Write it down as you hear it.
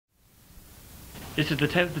This is the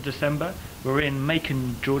 10th of December. We're in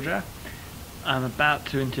Macon, Georgia. I'm about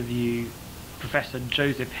to interview Professor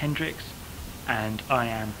Joseph Hendricks, and I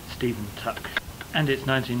am Stephen Tuck. And it's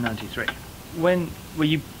 1993. When were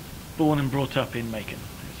you born and brought up in Macon?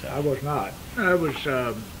 I was not. I was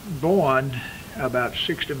born about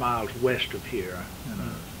 60 miles west of here in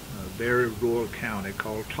a very rural county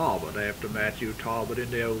called Talbot, after Matthew Talbot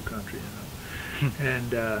in the old country, you know.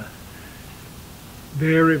 And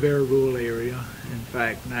very, very rural area. In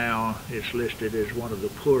fact, now it's listed as one of the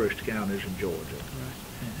poorest counties in Georgia.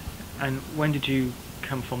 Right. And when did you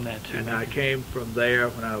come from there to? And I came from there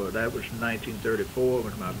when that was 1934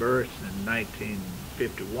 was my birth. In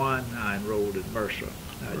 1951 I enrolled at Mercer.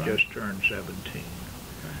 I just turned 17.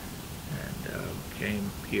 Right. And came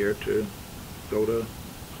here to go to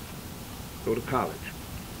college.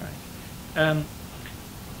 Right.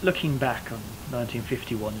 Looking back on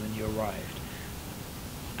 1951 when you arrived,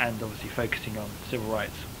 and obviously focusing on civil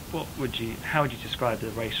rights, how would you describe the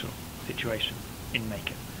racial situation in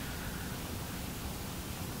Macon?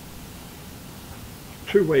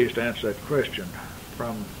 Two ways to answer that question.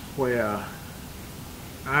 From where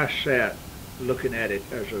I sat looking at it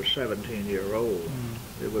as a 17-year-old,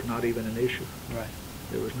 it was not even an issue. Right.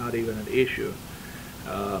 It was not even an issue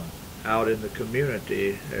out in the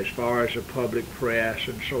community as far as the public press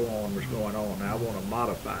and so on was going on. Now, I want to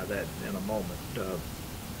modify that in a moment.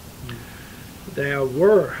 There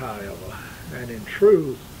were, however, and in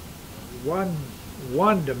truth,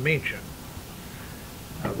 one dimension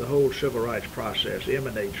of the whole civil rights process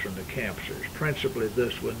emanates from the campuses. Principally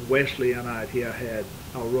this one. Wesleyanite here had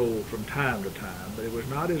a role from time to time, but it was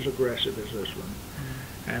not as aggressive as this one.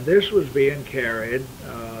 And this was being carried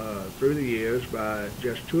through the years by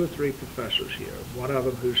just 2 or 3 professors here. One of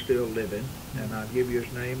them who's still living, and I'll give you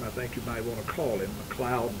his name. I think you might want to call him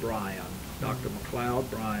McLeod Bryan. Dr. McLeod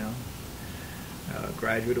Bryan,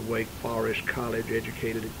 graduate of Wake Forest College,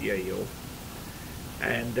 educated at Yale.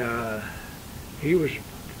 And he was,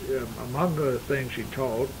 among the things he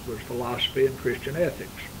taught was philosophy and Christian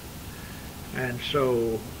ethics. And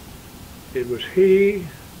so it was he,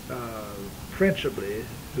 principally,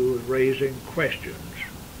 who was raising questions.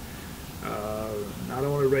 Not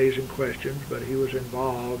only raising questions, but he was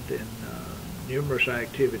involved in numerous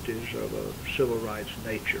activities of a civil rights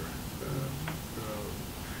nature.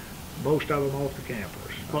 Most of them off the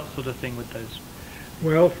campus. What sort of thing would those?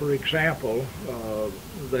 Well, for example,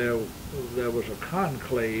 there was a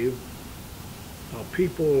conclave of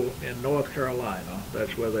people in North Carolina.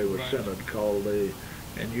 That's where they were centered, called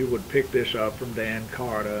and you would pick this up from Dan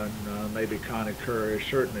Carter and maybe Connie Curry,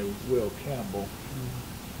 certainly Will Campbell.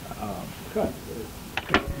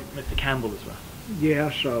 Mr. Campbell as well.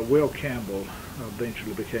 Yes, Will Campbell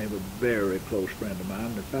eventually became a very close friend of mine.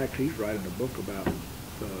 In fact, he's writing a book about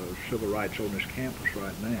civil rights on this campus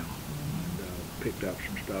right now, and picked up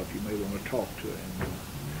some stuff. You may want to talk to him.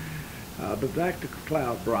 But back to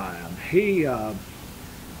McLeod Bryan. He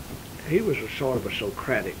was a sort of a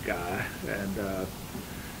Socratic guy, and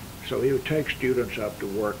so he would take students up to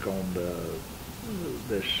work on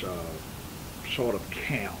this sort of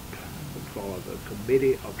camp for the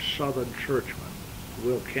Committee of Southern Churchmen.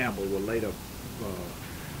 Will Campbell would later,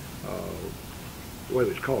 it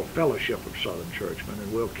was called Fellowship of Southern Churchmen,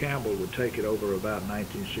 and Will Campbell would take it over about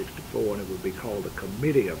 1964, and it would be called the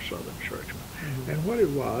Committee of Southern Churchmen. And what it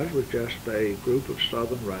was just a group of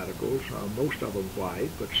Southern radicals, most of them white,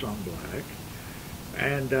 but some black,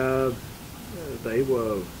 and they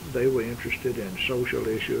were interested in social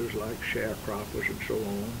issues like sharecroppers and so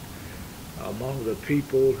on. Among the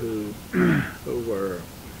people who were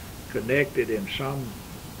connected in some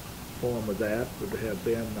form of that would have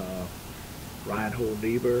been Reinhold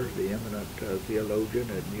Niebuhr, the eminent theologian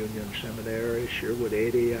at Union Seminary, Sherwood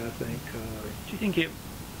Eddy, I think. Do you think it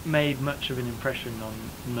made much of an impression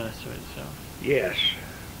on Mercer itself? Yes,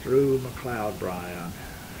 through McLeod Bryan.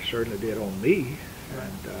 Certainly did on me.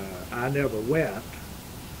 And I never went.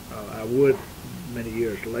 I would many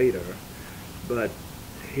years later, but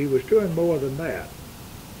he was doing more than that.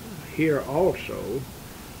 Here also,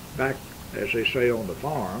 back, as they say, on the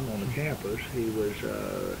farm, on the campus, he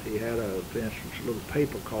had, for instance, a little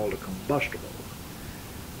paper called A Combustible,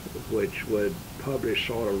 which would publish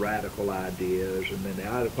sort of radical ideas, and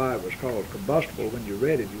then why it was called Combustible, when you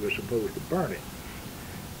read it, you were supposed to burn it,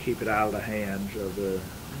 keep it out of the hands of the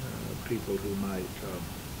people who might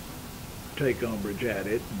take umbrage at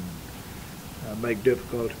it and make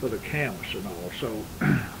difficulty for the campus and all. So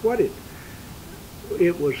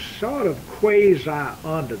it was sort of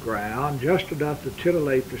quasi-underground, just enough to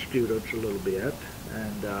titillate the students a little bit,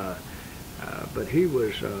 and but he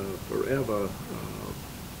was forever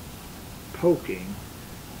poking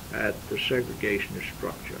at the segregationist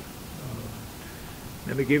structure.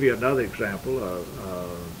 Let me give you another example. A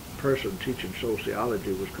person teaching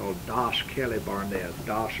sociology was called Das Kelly Barnett.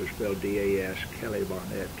 Das is spelled D-A-S, Kelly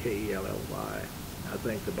Barnett, K-E-L-L-Y. I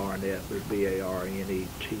think the Barnett was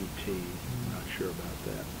B-A-R-N-E-T-T. I'm not sure about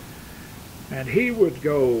that. And he would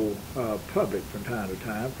go public from time to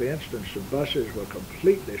time. For instance, the buses were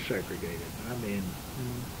completely segregated. I mean,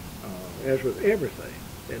 as with everything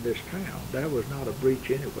in this town, there was not a breach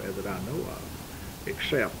anywhere that I know of,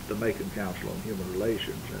 except the Macon Council on Human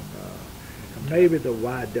Relations. And maybe the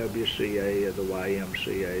YWCA or the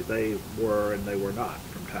YMCA, they were and they were not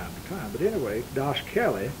from time to time. But anyway, Das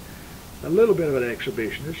Kelly, a little bit of an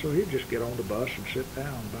exhibitionist, so he'd just get on the bus and sit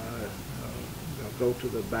down by, go to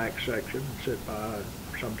the back section and sit by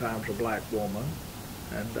sometimes a black woman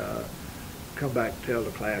and come back and tell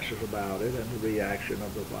the classes about it and the reaction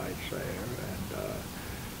of the whites there.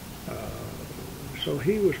 And so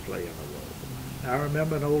he was playing a role. I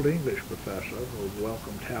remember an old English professor who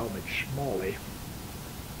welcomed Talmadge Smalley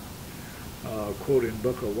quoting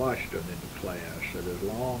Booker Washington in the class, that as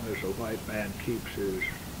long as a white man keeps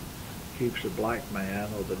the black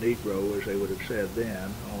man, or the Negro, as they would have said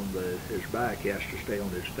then, on his back, he has to stay on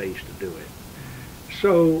his face to do it.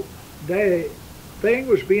 So the thing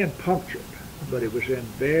was being punctured, but it was in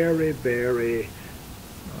very, very,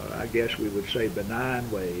 I guess we would say, benign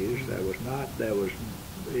ways.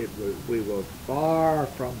 We were far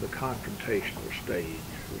from the confrontational stage,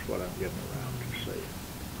 is what I'm getting around to saying.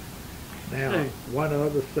 Now, one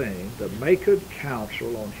other thing, the Macon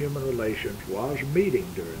Council on Human Relations was meeting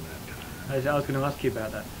during that time. I was going to ask you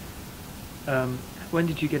about that. When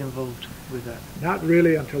did you get involved with that? Not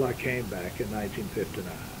really until I came back in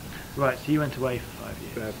 1959. Right, so you went away for 5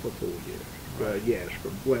 years. For 4 years. Yes,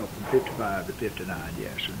 from 55 to 59,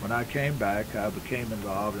 yes. And when I came back, I became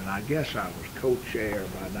involved, and I guess I was co-chair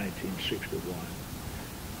by 1961.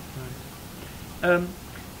 Right.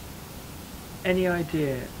 Any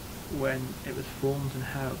idea when it was formed and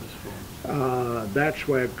how it was formed? That's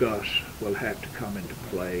where Gus will have to come into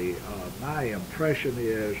play. My impression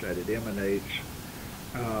is that it emanates,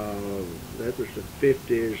 that was the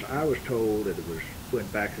 50s. I was told that it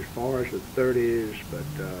went back as far as the 30s, but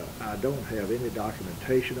I don't have any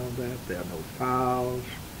documentation on that. There are no files.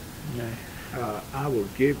 No. I will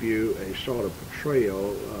give you a sort of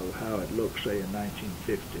portrayal of how it looked, say, in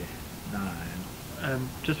 1959.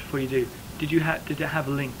 Just before you do, did it have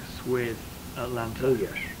links with Atlanta? Oh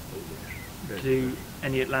yes. Do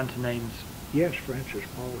any Atlanta names? Yes, Frances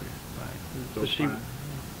Pauly. Right. So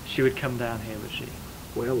she would come down here, would she?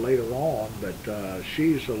 Well, later on, but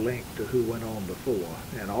she's a link to who went on before,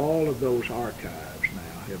 and all of those archives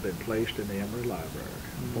now have been placed in the Emory Library,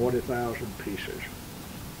 40,000 pieces.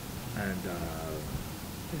 And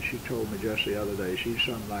she told me just the other day, she's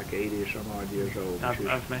something like 80 some odd years old.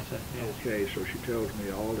 I've met her, yes. Okay, so she tells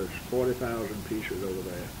me all this 40,000 pieces over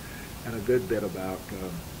there, and a good bit about,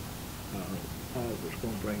 I was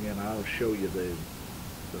going to bring in, I'll show you the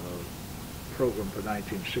program for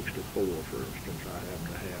 1964, for instance, I happen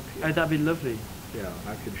to have here. Oh, that'd be lovely. Yeah,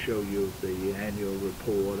 I can show you the annual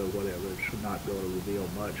report or whatever. It's not going to reveal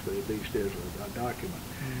much, but at least there's a document.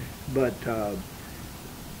 But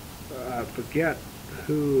I forget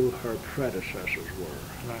who her predecessors were.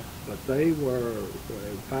 Right. But they were,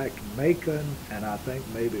 in fact, Macon, and I think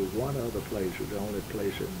maybe one other place was the only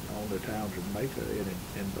place on the towns in Macon, in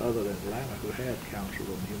other than Atlanta, who had council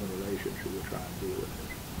on human relations who were trying to deal with this.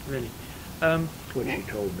 Really? What she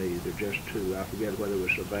told me, there were just two. I forget whether it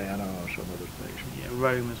was Savannah or some other place. Yeah,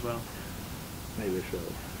 Rome as well. Maybe so.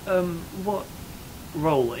 What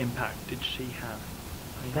role, impact did she have? I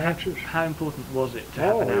mean, Frances? How important was it to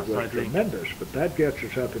have an outside it was link? tremendous, but that gets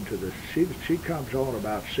us up into the, she comes on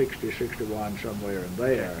about 60, 61, somewhere in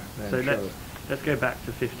there. Okay. So let's go back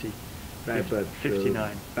to 50. But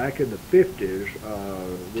 59. Back in the 50s,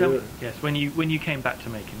 yes, when you came back to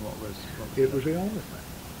Macon, what was it was the only thing.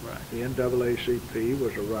 Right. The NAACP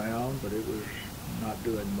was around, but it was not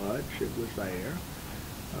doing much. It was there.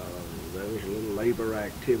 There was a little labor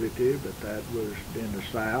activity, but that was in the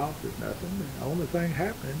South. There's nothing. The only thing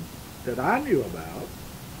happening that I knew about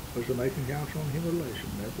was the Macon Council on Human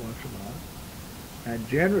Relations, met once a month. And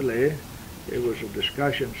generally, it was a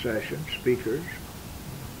discussion session. Speakers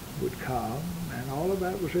would come, and all of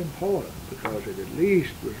that was important because it at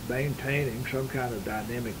least was maintaining some kind of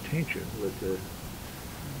dynamic tension with the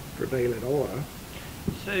prevailing order.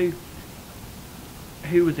 So,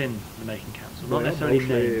 who was in the Macon Council? Not necessarily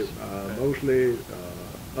names. Mostly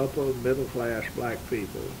upper middle class black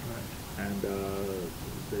people, right. and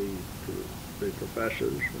the the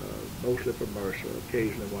professors, mostly from Mercer,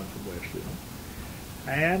 occasionally one from Wesleyan.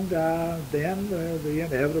 And then the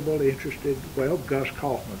inevitable interested, well, Gus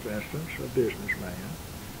Kaufman, for instance, a businessman,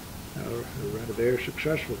 who ran a very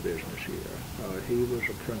successful business here. He was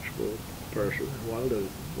a principal person, and one of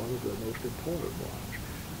the most important ones.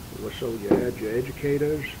 So you had your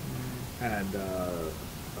educators and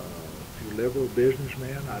your liberal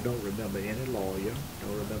businessmen. I don't remember any lawyer,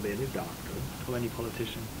 don't remember any doctor. Or any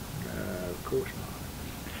politician? Of course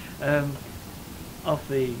not. Of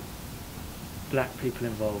the black people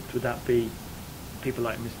involved, would that be people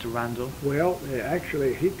like Mr. Randall? Well,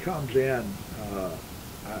 actually, he comes in,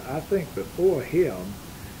 I think before him,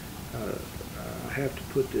 I have to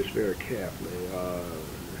put this very carefully,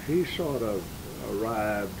 he sort of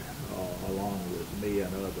arrived along with me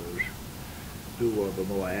and others who were the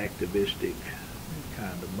more activistic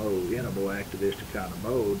kind of mode, in a more activistic kind of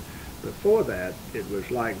mode. Before that, it was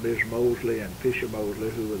like Ms. Mosley and Fisher Mosley,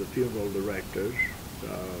 who were the funeral directors.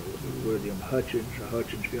 William Hutchins, the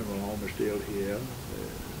Hutchins Funeral Home is still here,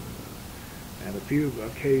 and a few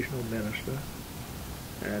occasional minister,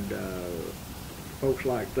 and folks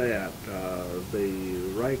like that. The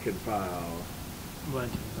rank and file,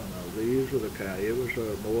 these were the kind. It was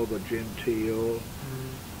more of a genteel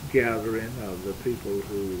gathering of the people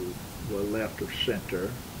who were left of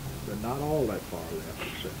center, but not all that far left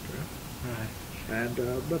of center. Right. And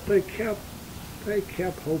but they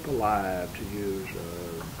kept hope alive, to use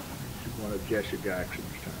one of Jesse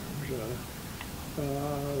Jackson's terms.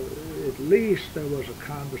 At least there was a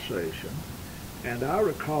conversation. And I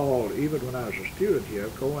recall, even when I was a student here,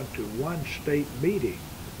 going to one state meeting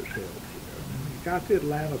that was held here. You got the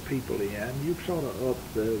Atlanta people in, you sort of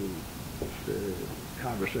upped the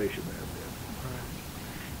conversation there a bit.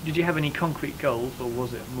 Right. Did you have any concrete goals, or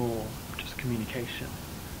was it more just communication?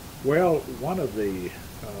 Well, one of the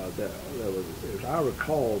as I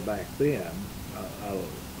recall back then,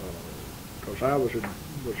 because I was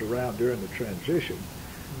around during the transition,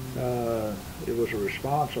 it was a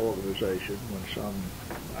response organization when some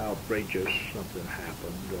outrageous something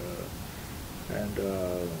happened,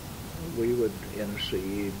 and we would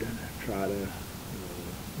intercede, try to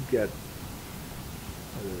get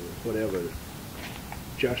whatever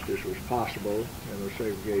justice was possible in a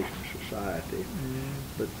segregation society.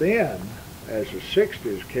 But then, as the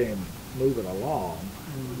 60s came moving along,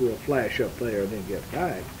 we'll flash up there and then get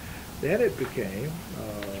back, then it became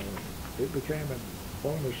an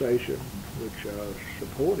organization which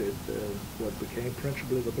supported what became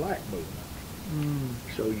principally the black movement.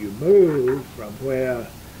 So you move from where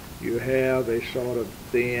you have a sort of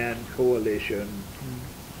thin coalition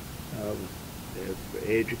of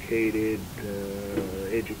educated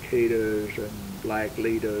educators and black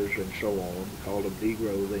leaders and so on, we called them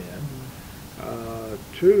Negro then,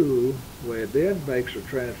 to where it then makes a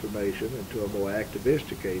transformation into a more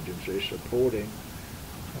activistic agency supporting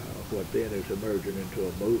what then is emerging into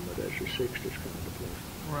a movement as the 60s come into play.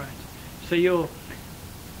 Right. So you're,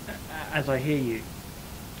 as I hear you,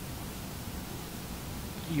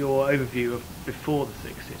 your overview of before the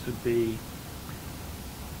 60s would be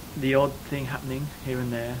the odd thing happening here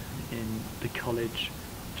and there in the college,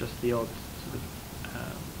 just the odd sort of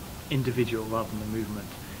individual rather than the movement,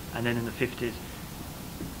 and then in the 50s,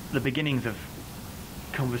 the beginnings of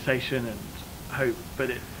conversation and hope.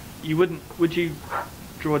 But would you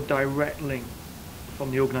draw a direct link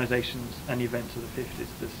from the organisations and the events of the 50s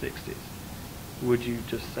to the 60s? Would you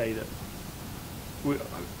just say that? What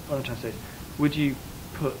I'm trying to say is, would you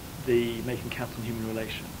put the Macon Council on Human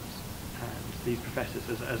Relations and these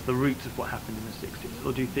professors as the roots of what happened in the 60s,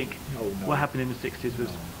 or do you think what happened in the 60s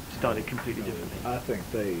was started completely differently? I think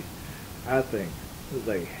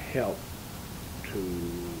they helped to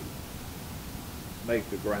make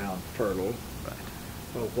the ground fertile.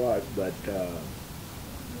 Right. But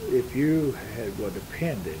if you were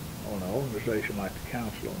depending on an organization like the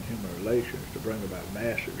Council on Human Relations to bring about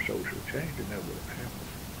massive social change, it never would have happened.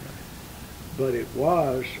 Right. But it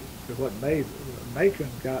was what made Macon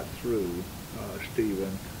got through,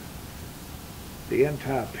 Stephen, the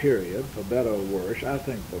entire period, for better or worse, I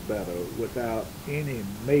think for better, without any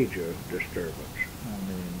major disturbance. I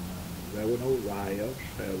mean, there were no riots,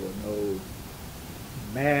 there were no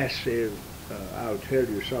massive, I'll tell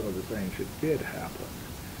you some of the things that did happen.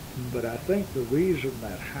 But I think the reason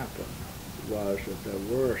that happened was that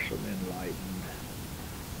there were some enlightened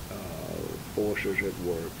forces at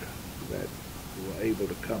work that were able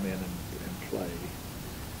to come in and play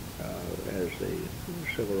as the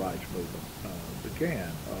civil rights movement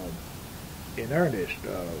began. In earnest,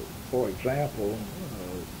 for example,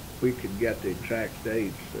 we can get the exact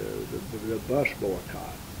dates, the bus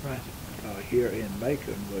boycott. Right. here in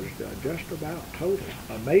Macon was just about total,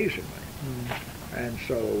 amazingly. And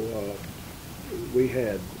so we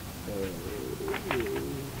had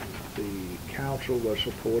the council was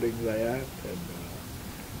supporting that, and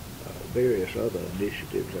various other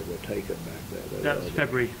initiatives that were taken back there. That was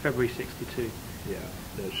February 62. Yeah,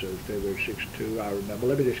 that's February 62. I remember.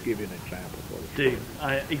 Let me just give you an example for you. Do.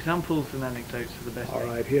 Examples and anecdotes are the best. All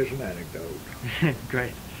right, here's an anecdote.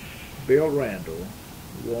 Great. Bill Randall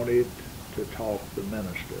wanted to talk the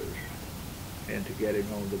ministers into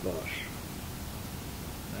getting on the bus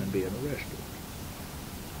and being arrested.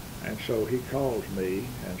 And so he calls me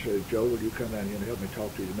and says, Joe, will you come down here and help me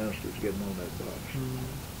talk to the ministers getting on that bus?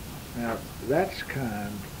 Now, that's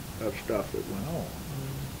kind of stuff that went on.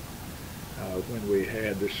 When we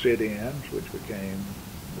had the sit-ins, which became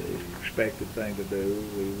the expected thing to do,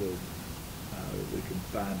 we can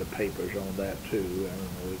find the papers on that too. I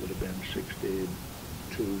don't know, it would have been 62,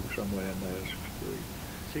 somewhere in there,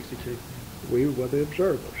 63. 62. We were the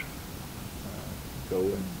observers,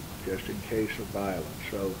 going just in case of violence.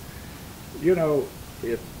 So, you know,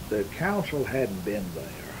 if the council hadn't been there,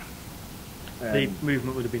 the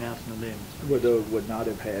movement would have been out on the limbs. Would not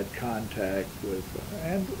have had contact with,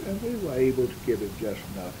 and we were able to give it just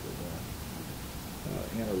enough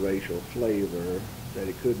of an interracial flavor that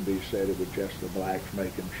it couldn't be said it was just the blacks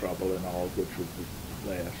making trouble and all, which would be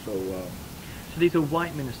less. So these are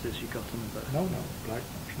white ministers you got on the bus? No, black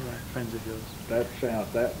ministers. Right, friends of yours. That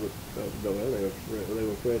was, no, they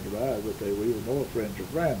were friends of ours, but we were more friends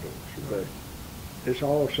of Randall's. Right. But this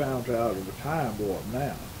all sounds out of the time warp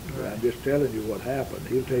now. Right. I'm just telling you what happened.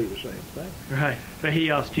 He'll tell you the same thing. Right. But he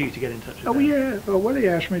asked you to get in touch with him. Oh, yeah. Well, he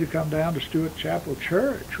asked me to come down to Stewart Chapel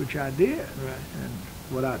Church, which I did. Right. And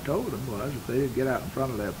what I told him was if they didn't get out in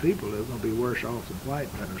front of their people, they were going to be worse off than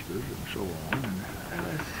white ministers and so on. And,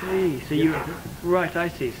 I see. So you... Right, I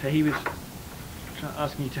see. So he was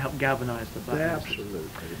asking you to help galvanize the black ministers.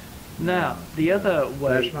 Absolutely. Now, the other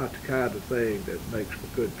way... That's not the kind of thing that makes for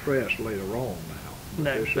good press later on now.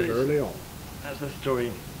 No, this is early on. That's a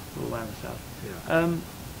story all around the South.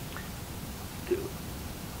 Yeah.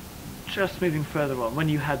 Just moving further on, when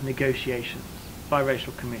you had negotiations,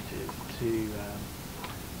 biracial committees to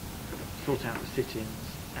sort out the sit-ins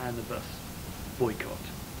and the bus boycott,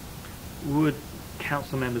 would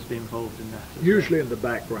council members be involved in that? Usually in the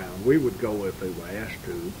background. We would go if they were asked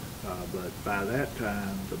to, but by that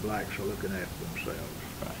time the blacks are looking after themselves.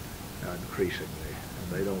 Right. Increasingly.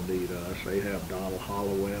 They don't need us. They have Donald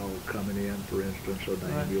Hollowell coming in, for instance, a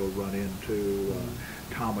name right. You'll run into.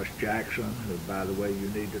 Thomas Jackson, who, by the way, you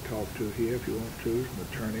need to talk to here if you want to, an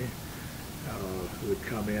attorney, who would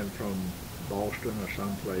come in from Boston or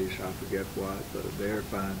someplace, I forget what, but a very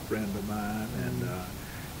fine friend of mine, and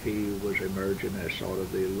he was emerging as sort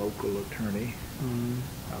of the local attorney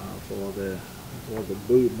for the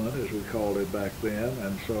movement, as we called it back then,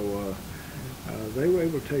 and so they were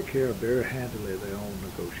able to take care of very handily their own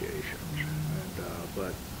negotiations.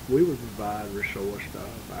 But we would provide resource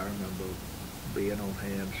stuff. I remember being on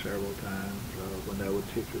hand several times when there were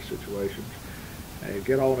particular situations.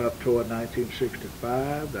 Get on up toward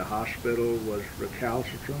 1965, the hospital was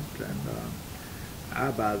recalcitrant, and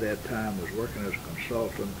I, by that time, was working as a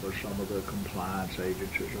consultant for some of the compliance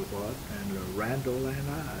agencies or what, and Randall and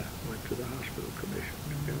I went to the hospital commission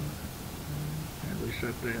together. And we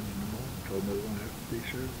sat there in the morning, told me we were going to have to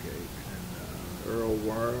desegregate. And Earl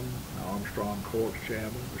Worm, Armstrong Court's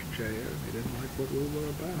chairman, was chair, and he didn't like what we were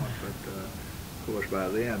about. But, of course, by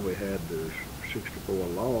then we had the 64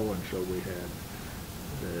 law, and so we had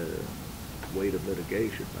the weight of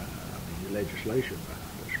litigation legislation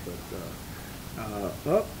behind us.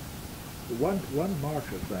 But one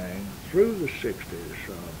marker thing, through the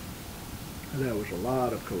 60s, there was a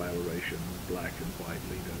lot of collaboration with black and white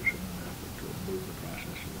leaders in an effort to move the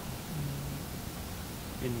process along.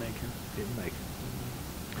 In Macon? In Macon.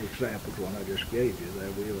 Examples, one I just gave you,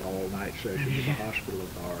 that we were all-night sessions with the hospital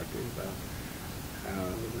authority about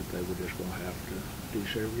that they were just going to have to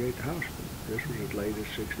desegregate the hospital. This was as late as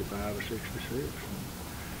 65 or 66.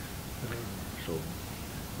 So.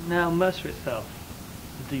 Now, Mercer itself,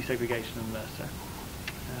 the desegregation of Mercer,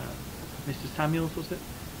 Mr. Samuels, was it?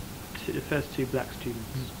 The first two black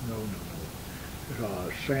students? No.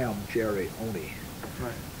 Sam Jerry Oney.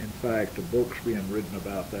 Right. In fact, a book's being written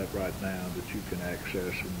about that right now that you can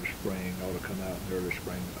access in the spring, ought to come out in early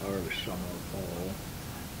spring, early summer, fall,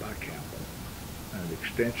 by Campbell. And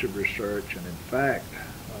extensive research, and in fact,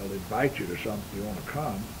 I'll invite you to something if you want to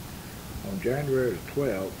come. On January the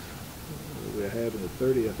 12th, we're having the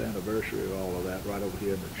 30th anniversary of all of that right over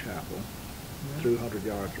here in the chapel. 200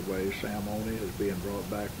 yards away, Sam Oney is being brought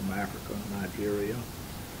back from Africa, Nigeria.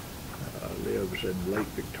 lives in Lake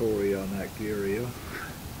Victoria, Nigeria,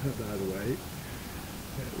 by the way.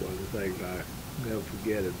 One of the things I never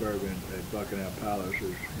forget at Buckingham Palace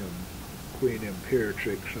is Queen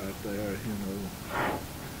Hendricks out there,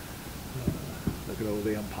 looking over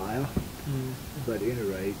the empire. But at any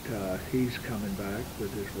rate, he's coming back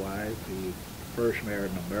with his wife. He first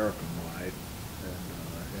married an American wife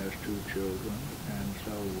and has 2 children. And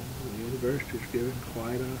so the university's given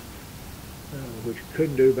quite a, which you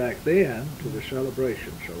couldn't do back then, to the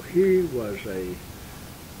celebration. So he was I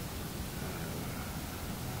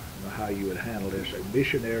don't know how you would handle this, a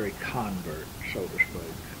missionary convert, so to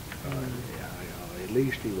speak. At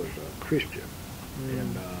least he was a Christian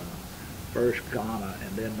in first Ghana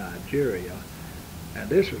and then Nigeria. And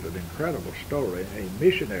this is an incredible story. A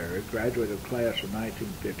missionary graduated class in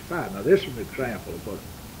 1955. Now this is an example, but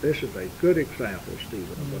this is a good example,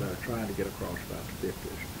 Stephen, of what I was trying to get across about the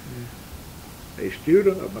 50s. A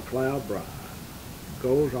student of MacLeod Bryan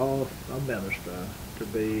goes off a minister to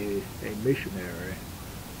be a missionary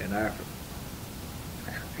in Africa.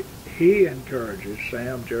 He encourages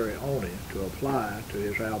Sam Jerry Oney to apply to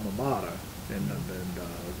his alma mater. In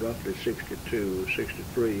roughly 62,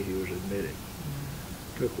 63, he was admitted.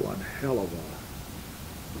 Took one hell of a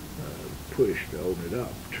push to open it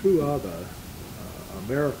up. 2 other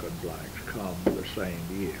American blacks come the same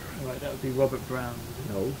year. Right, that would be Robert Brown.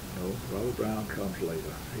 No, Robert Brown comes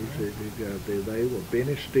later. They were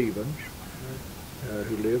Benny Stevens,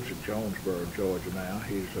 who lives in Jonesboro, Georgia now.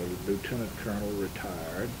 He's a lieutenant colonel,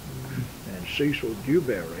 retired. And Cecil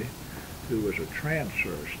Dewberry, who was a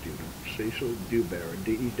transfer student. Cecil Dewberry,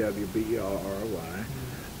 D-E-W-B-E-R-R-Y,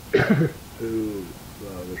 who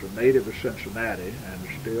was a native of Cincinnati, and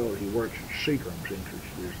still he works at Seagram's,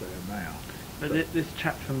 is there now. But this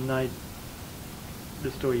chap from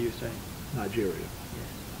the story you were saying? Nigeria.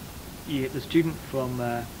 Yes. The student from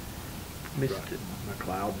Mr.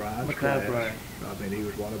 MacLeod Bryan's MacLeod class. Bryan. I mean, he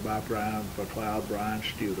was one of MacLeod Bryan's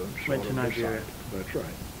students. Went to Nigeria. That's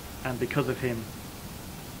right. And because of him,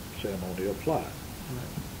 Sam Oney applied.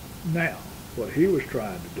 Right. Now, what he was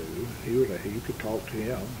trying to do, you could talk to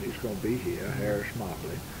him. He's going to be here, Harris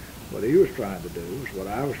Motley. What he was trying to do is what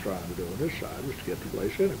I was trying to do on this side, was to get the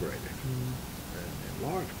place integrated in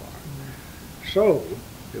large part. So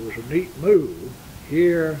it was a neat move.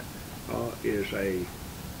 Here is a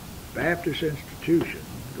Baptist institution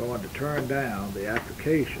going to turn down the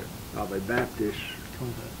application of a Baptist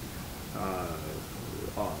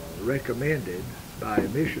recommended by a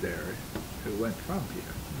missionary who went from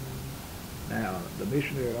here. Now, the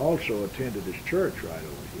missionary also attended his church right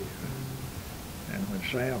over here. And when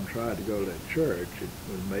Sam tried to go to that church, it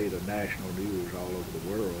was made a national news all over the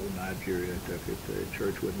world. Nigeria took it. The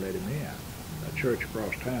church wouldn't let him in. The church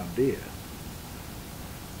across town did.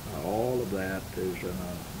 All of that is in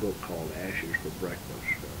a book called Ashes for Breakfast.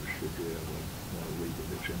 Should you ever want to read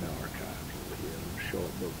it, it's in the archives over here. A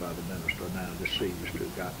short book by the minister, now deceased, who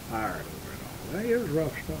got fired over it all. It was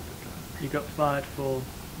rough stuff at times. You got fired for?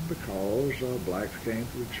 Because blacks came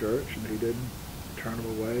to the church and he didn't turn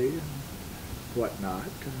them away and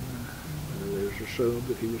whatnot. And it was assumed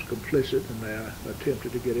that he was complicit in their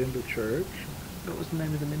attempted to get into church. What was the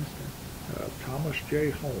name of the minister? Thomas J.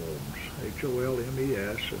 Holmes,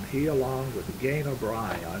 Holmes, and he, along with Gaynor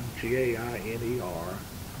Bryan, Gainer,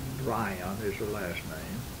 Bryan is the last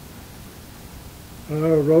name,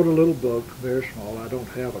 wrote a little book, very small. I don't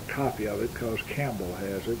have a copy of it because Campbell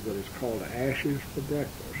has it, but it's called Ashes for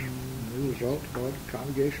Breakfast. And the result was the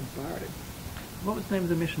congregation fired him. What was the name of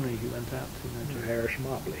the missionary who went out to Nigeria? Harris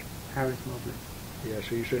Mobley. Harris Mobley. Yes,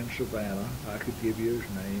 he's in Savannah. I could give you his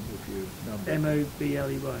name if you number.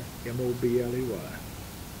 M-O-B-L-E-Y. M-O-B-L-E-Y.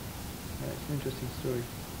 Yeah, it's an interesting story.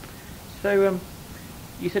 So,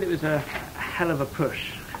 you said it was a hell of a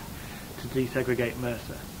push to desegregate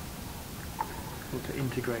Mercer, or to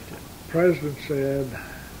integrate it. The president said,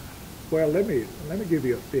 well, let me give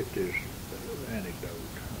you a 50s anecdote.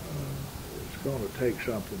 It's going to take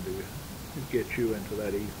something to get you into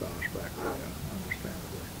that ethos back there,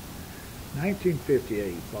 understandably.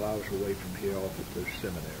 1958, while I was away from here off at the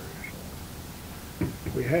seminary,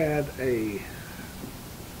 we had a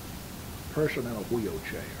person in a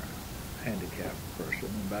wheelchair, handicapped person,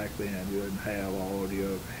 and back then you didn't have all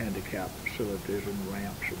your handicap facilities and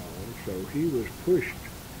ramps and all, so he was pushed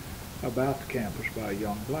about the campus by a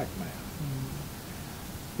young black man.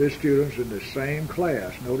 This student's in the same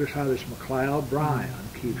class. Notice how this MacLeod Bryan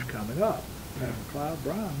keeps coming up. And MacLeod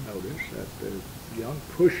Bryan noticed that the young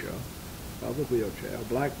pusher of a wheelchair, a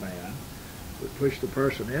black man, would push the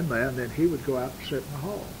person in there, and then he would go out and sit in the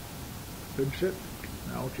hall. Couldn't sit.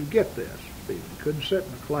 Now, I want you to get this, Stephen. Couldn't sit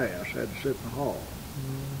in the class, had to sit in the hall.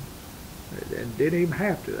 and didn't even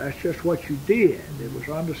have to. That's just what you did. It was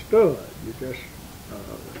understood. You just,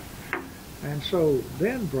 and so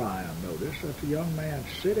then Brian noticed that the young man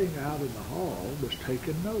sitting out in the hall was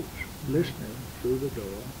taking notes, listening through the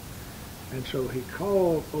door. And so he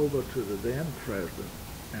called over to the then president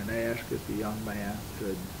and asked if the young man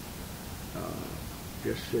could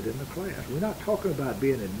just sit in the class. We're not talking about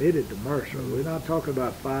being admitted to Mercer. We're not talking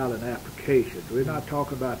about filing applications. We're not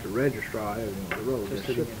talking about the registrar having on the road. Just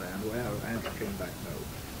sit there and we'll have an answer came back no.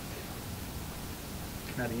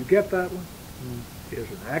 Now, do you get that one? It's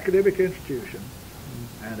an academic institution,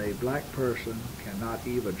 and a black person cannot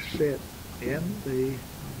even sit in the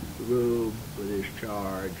room with his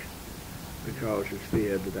charge because it's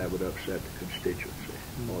feared that would upset the constituency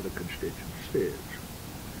or the constituencies.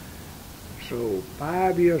 So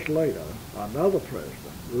 5 years later, another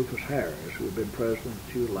president, Rufus Harris, who had been president of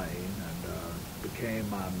Tulane and became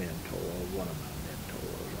my mentor, one of my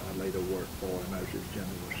mentors. I later worked for him as his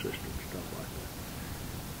general assistant, stuff like that.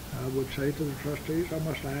 I would say to the trustees, I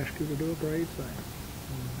must ask you to do a brave thing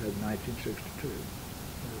in 1962.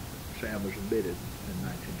 Sam was admitted in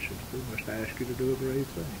 1962. I must ask you to do a brave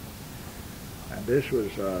thing. And this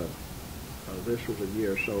was a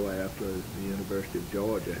year or so after the University of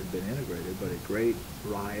Georgia had been integrated, but a great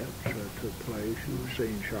riot took place. You've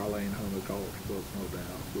seen Charlene Homer-Galt's book, no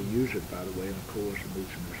doubt. We use it, by the way, in a course in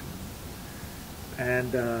each in this room.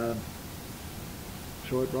 And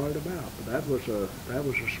so it brought it about. But that was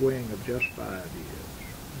a swing of just 5 years.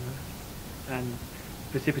 And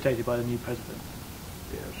precipitated by the new president.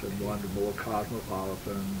 Yes, and one more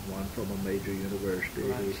cosmopolitan, one from a major university.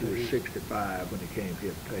 Right, He was 65 when he came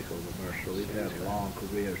here to take over Mercer. He'd had a long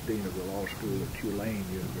career as dean of the law school at Tulane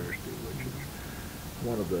University, which is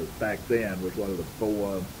back then was one of the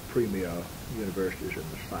 4 premier universities in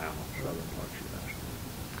the South, southern parts of the United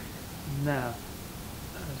States. Now,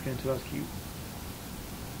 I was going to ask you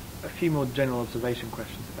a few more general observation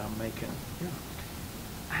questions about Macon. Yeah.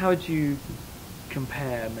 How would you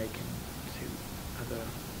compare Macon to other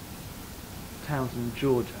towns in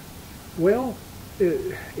Georgia? Well,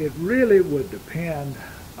 it really would depend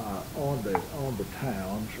on the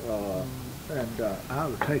towns, and I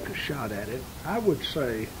would take a shot at it. I would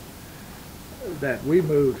say that we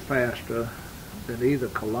moved faster than either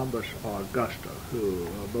Columbus or Augusta, who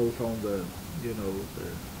are both on the,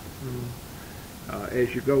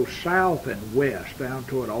 as you go south and west down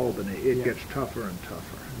toward Albany, it gets tougher and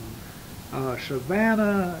tougher.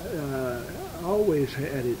 Savannah always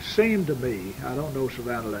had, it seemed to me, I don't know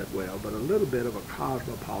Savannah that well, but a little bit of a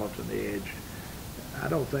cosmopolitan edge. I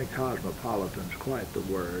don't think cosmopolitan's quite the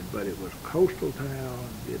word, but it was a coastal town.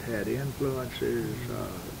 It had influences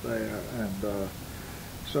there, and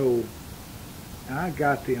so I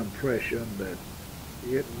got the impression that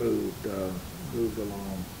it moved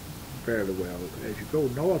along fairly well. As you go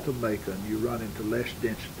north of Macon, you run into less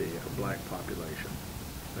density of black population,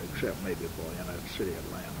 except maybe for the city of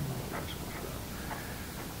Atlanta and all that sort of stuff.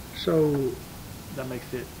 So that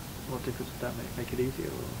makes it, what difference does that make it easier?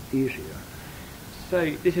 Or? Easier. So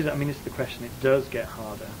this is the question. It does get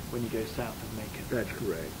harder when you go south of Macon. That's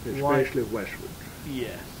correct, especially westward.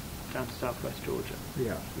 Yes, down to southwest Georgia.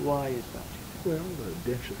 Yeah. Why is that? Well, the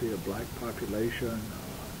density of black population.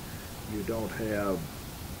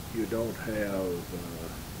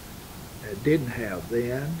 Didn't have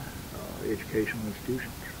then educational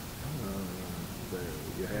institutions.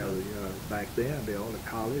 You have back then the only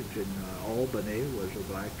college in Albany was a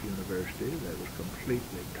black university that was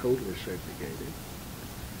completely, totally segregated.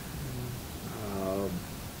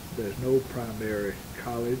 There's no primary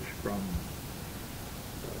college from.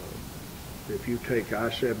 If you take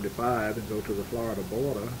I-75 and go to the Florida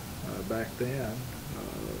border, back then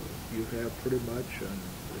you have pretty much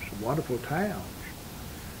some wonderful towns,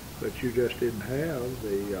 but you just didn't have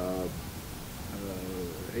the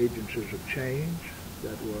agencies of change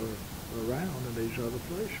that were around in these other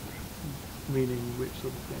places. Meaning which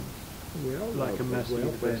sort of things? Well, like a master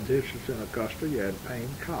university. For instance, in Augusta, you had Payne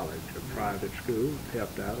College, a private school,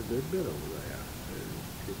 helped out a good bit over there.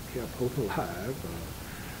 It kept hope alive.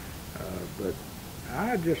 But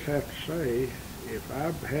I just have to say, if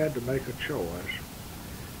I had to make a choice,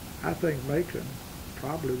 I think Macon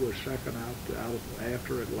probably was second out of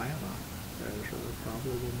after Atlanta as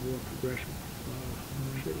probably the more progressive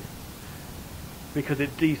city. Because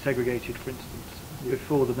it desegregated, for instance,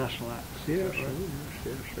 before the National Act. Yes, right?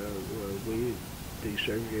 yes. We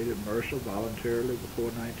desegregated Mercer voluntarily before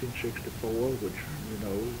 1964, which,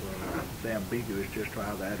 it's ambiguous just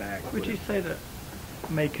how that act. Would you say that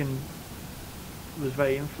Macon was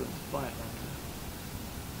very influenced by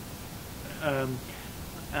Atlanta?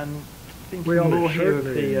 And thinking more here of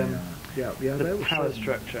yeah, the there was power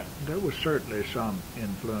structure. There was certainly some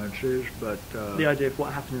influences, but The idea of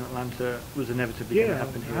what happened in Atlanta was inevitably going to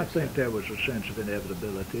happen here. I think there was a sense of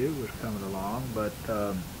inevitability. It was coming along, but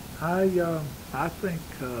I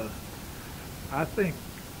think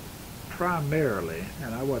primarily,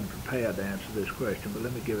 and I wasn't prepared to answer this question, but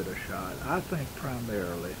let me give it a shot. I think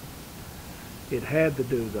primarily it had to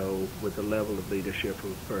do, though, with the level of leadership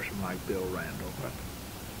of a person like Bill Randall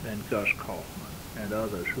and Gus Kaufman and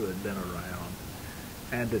others who had been around,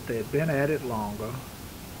 and that they had been at it longer,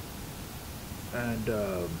 and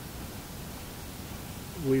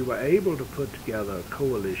we were able to put together a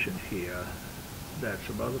coalition here that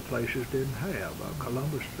some other places didn't have.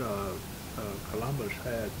 Columbus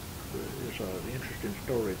had is an interesting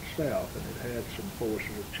story itself, and it had some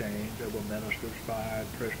forces of change. There were ministers fired,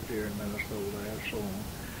 Presbyterian ministers over there, and so on.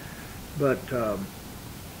 But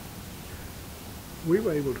we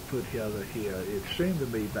were able to put together here, it seemed to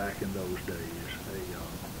me back in those days,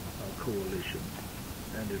 a coalition.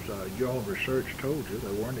 And as your own research told you,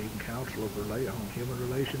 there weren't even council on human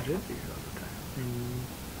relations in these other towns.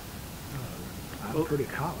 I'm pretty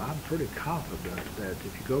confident that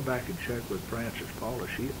if you go back and check with Frances Paula,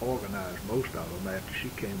 she organized most of them after she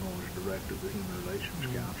came on as director of the Human Relations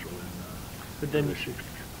Council in the 60s.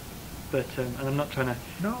 But and I'm not trying to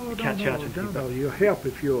catch you out of you. No, you'll help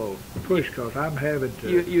if you'll push, because I'm having to.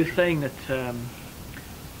 You were saying that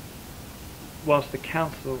whilst the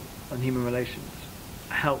Council on Human Relations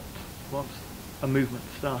helped once a movement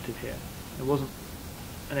started here, it wasn't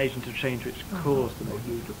an agent of change which caused the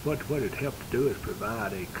movement. What it helped to do is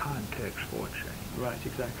provide a context for change. Right,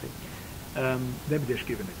 exactly. Let me just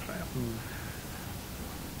give an example.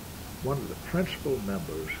 One of the principal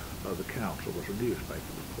members of the council was a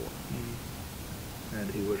newspaper reporter, and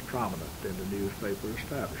he was prominent in the newspaper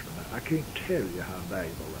establishment. I can't tell you how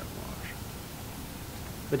valuable that was.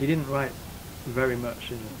 But he didn't write very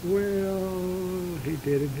much in it. Well, he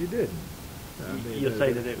did and he didn't. You'll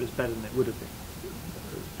say that it was better than it would have been.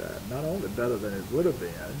 Not only better than it would have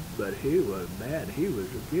been, but he was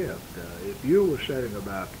a gift. If you were setting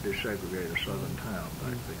about to desegregate a southern town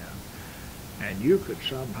back then, and you could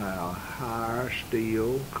somehow hire,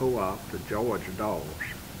 steal, co-opt the George Dawes,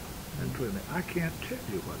 and put him in, I can't tell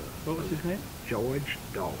you what was his name? George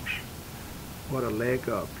Dawes. What a leg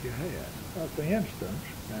up you had. For instance,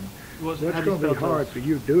 and what's going to be hard for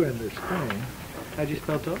you doing this thing. How do you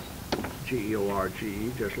spell Dawes? George,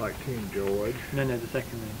 just like King George. No, the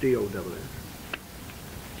second name. D-O-W-S.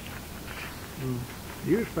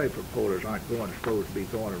 Newspaper reporters aren't supposed to be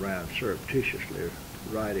going around surreptitiously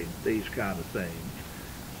writing these kind of things.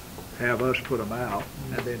 Have us put them out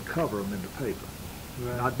and then cover them in the paper.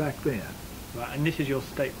 Right. Not back then. Right, and this is your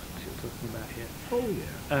statement you're talking about here. Oh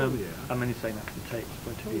yeah. I'm only saying that from the tape's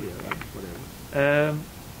point of view. Yeah, whatever.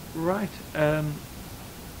 Right.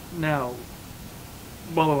 Now,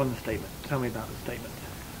 while we're on the statement, tell me about the statement.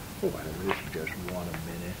 Oh, well, this is just one a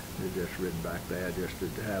minute. It's just written back there just to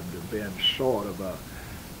have been sort of a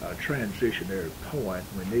transitionary point.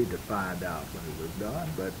 We need to find out when it was done,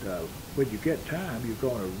 but when you get time, you're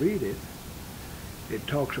going to read it. It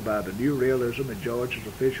talks about a new realism in Georgia's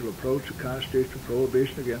official approach to constitutional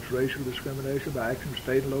prohibition against racial discrimination by action of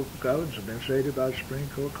state and local governments, and then stated by the Supreme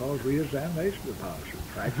Court calls re-examination of the policy.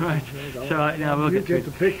 Right. So now we'll get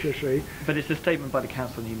the picture, see. But it's a statement by the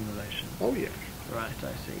Council on Human Relations. Oh yes. Right,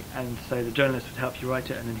 I see. And so the journalist would help you write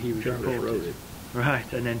it, and then he would report it.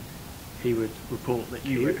 Right, and then he would report that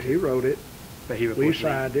you wrote it. He wrote it. But he reported we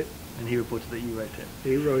signed it. And he reported that you wrote it.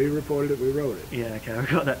 He reported it. We wrote it. Yeah, okay, I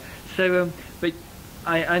got that. So, but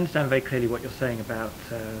I understand very clearly what you're saying about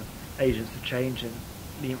agents of change and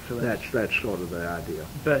the influence. That's sort of the idea.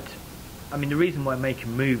 But I mean, the reason why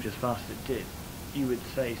Macon moved as fast as it did, you would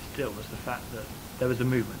say still, was the fact that there was a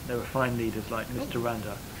movement. There were fine leaders like Mr.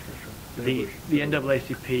 Randa. The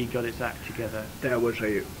NAACP got its act together. There was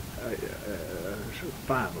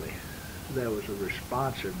finally, there was a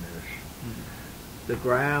responsiveness. The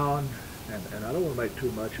ground, and I don't want to make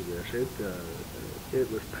too much of this,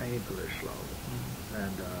 it was painfully slow.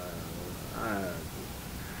 And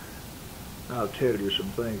I'll tell you some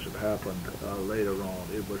things that happened later on.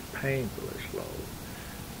 It was painfully slow.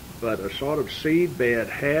 But a sort of seed bed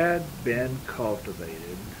had been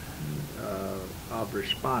cultivated of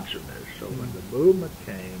responsiveness. So when the movement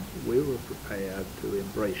came, we were prepared to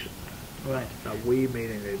embrace it. Right. Now, we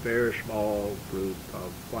meaning a very small group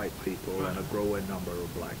of white people and a growing number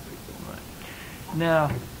of black people. Right.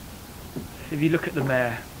 Now, if you look at the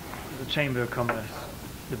mayor, the Chamber of Commerce,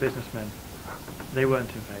 the businessmen, they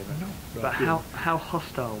weren't in favour. No. But how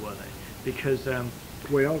hostile were they? Because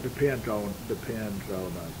Well, depends on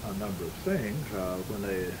a number of things. When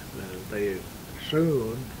they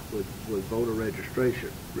soon with voter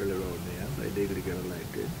registration really rolling in, they needed to get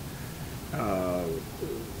elected.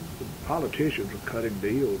 Politicians are cutting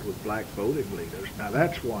deals with black voting leaders. Now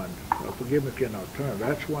that's one. Forgive me if you're not term.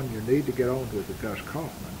 That's one you need to get on with Gus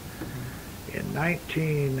Kaufman.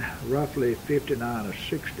 In roughly 59 or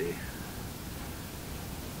 60,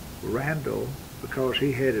 Randall, because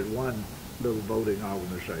he headed one little voting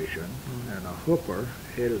organization, and a Hooper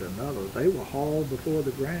headed another, they were hauled before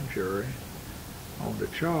the grand jury on the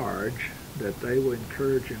charge that they were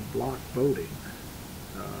encouraging block voting,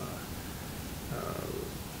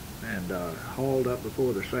 and hauled up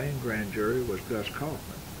before the same grand jury was Gus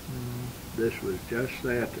Kaufman. This was just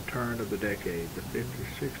at the turn of the decade, the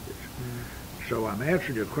 50s, 60s. So I'm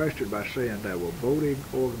answering your question by saying there were voting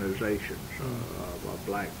organizations of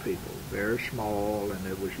black people, very small, and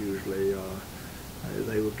it was usually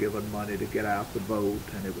they were given money to get out the vote,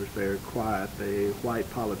 and it was very quiet. The white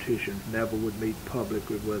politicians never would meet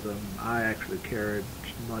publicly with them. I actually carried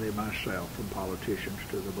money myself from politicians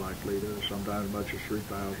to the black leaders, sometimes as much as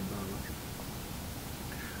 $3,000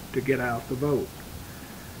 to get out the vote.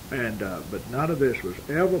 And but none of this was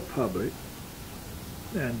ever public.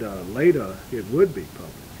 And later it would be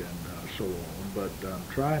public and so on. But I'm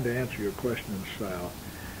trying to answer your question in the South,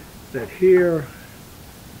 that here,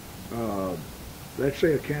 let's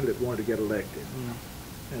say a candidate wanted to get elected,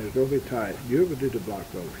 and it's going to be tight. You ever did the block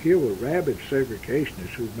vote? Here were rabid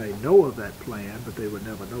segregationists who may know of that plan, but they would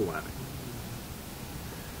never know of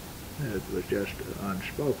it. It was just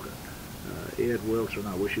unspoken. Ed Wilson,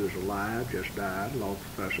 I wish he was alive, just died, law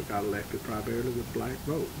professor, got elected primarily with black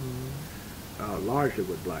vote. Largely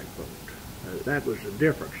with black vote. That was the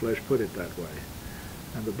difference, let's put it that way.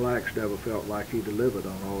 And the blacks never felt like he delivered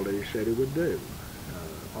on all that he said he would do.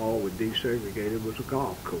 All we desegregated was a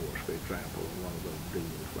golf course, for example, one of those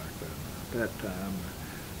deals like that. At that time,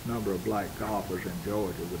 the number of black golfers in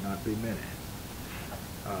Georgia would not be many.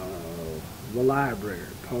 The library,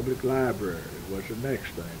 public library, was the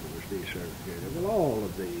next thing that was desegregated. Well, all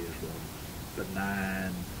of these were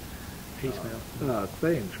benign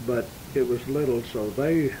things, but it was little, so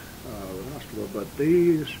they, but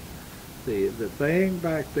these, the thing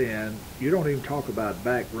back then, you don't even talk about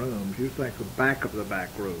back rooms, you think of back of the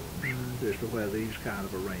back rooms, as to where these kind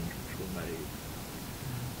of arrangements were made.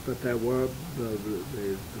 But there were,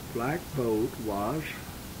 the black vote was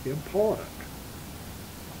important.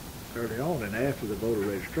 Early on and after the voter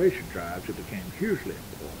registration drives, it became hugely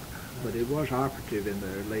important. But it was operative in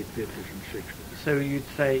the late 50s and 60s. So you'd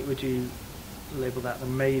say, would you label that the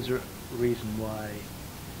major reason why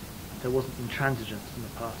there wasn't intransigence in the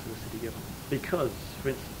past of the city government? Because, for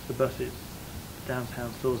instance, the buses,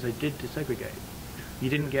 downtown stores, they did desegregate. You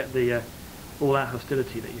didn't get the all-out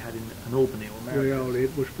hostility that you had in Albany or America. Well,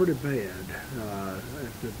 it was pretty bad.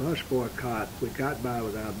 The bus boycott, we got by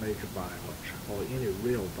without major violence or any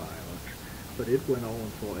real violence, but it went on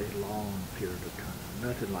for a long period of time.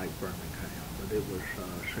 Nothing like Birmingham, but it was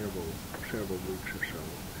several weeks or so.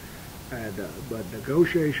 And but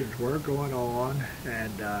negotiations were going on,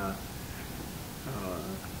 and I'm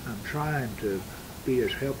trying to be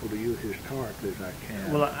as helpful to you historically as I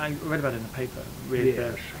can. Well, I read about it in the paper.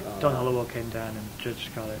 Yes. Don Hollowell came down and Judge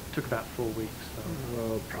Scarlett. It took about 4 weeks. So.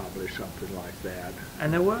 Well, probably something like that.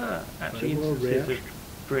 And there were actually instances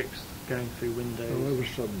of bricks going through windows. Well, there was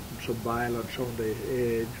some violence on the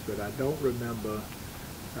edge, but I don't remember.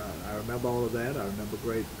 I remember all of that. I remember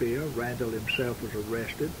great fear. Randall himself was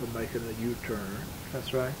arrested for making a U-turn.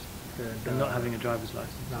 That's right. And not having a driver's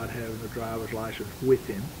license. Not having a driver's license with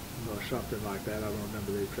him, or something like that. I don't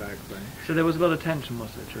remember the exact thing. So there was a lot of tension, was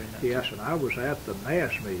there, during that? Yes, and I was at the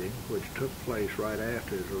mass meeting, which took place right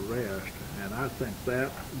after his arrest, and I think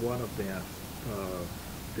that one event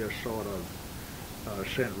just sort of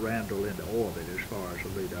sent Randall into orbit as far as a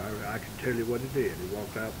leader. I can tell you what he did. He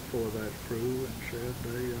walked out before that crew and said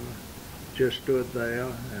they just stood there,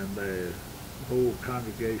 and the whole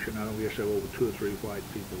congregation, I don't guess there were over 2 or 3 white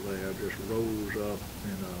people there, just rose up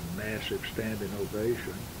in a massive standing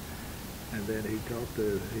ovation. And then he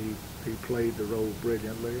played the role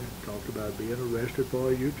brilliantly, talked about being arrested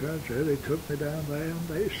for a U-turn. Said they took me down there and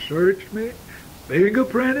they searched me,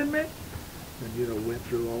 fingerprinted me, and went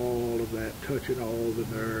through all of that, touching all the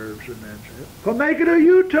nerves, and then said, for making a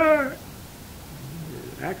U-turn.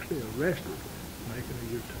 Actually arrested for making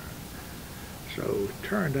a U-turn. So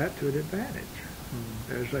turned that to an advantage,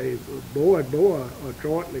 as a boy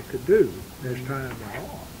adroitly could do as time went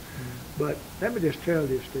on. But let me just tell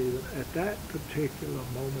you, Stephen, at that particular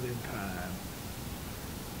moment in time,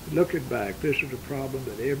 looking back, this is a problem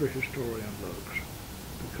that every historian looks.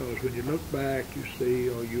 because when you look back, you see,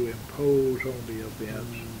 or you impose on the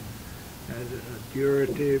events as a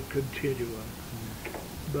durative continuum.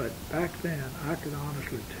 But back then, I can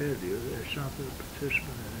honestly tell you, as something a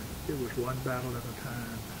participant in it, it was one battle at a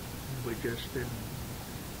time. We just didn't,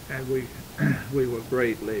 and we were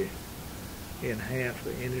greatly enhanced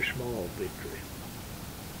for any small victory.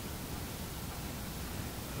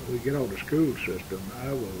 We get on the school system,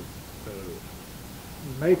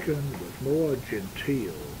 Macon was more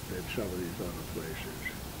genteel than some of these other places.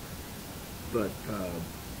 But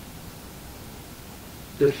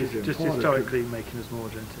this is just historically Macon is more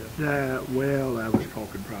genteel. Well, I was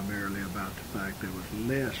talking primarily about the fact there was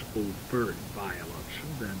less overt violence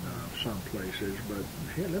than some places. But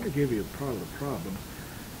here, let me give you part of the problem.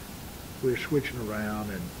 We're switching around,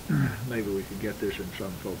 and maybe we can get this in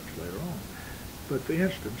some folks later on. But for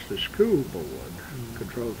instance, the school board,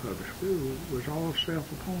 controlled public school, was all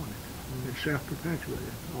self-appointed and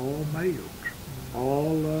self-perpetuated, all males,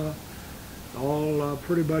 all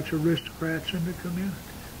pretty much aristocrats in the community.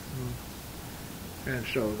 And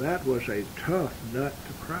so that was a tough nut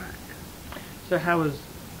to crack. So how was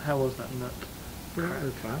that nut? Well, I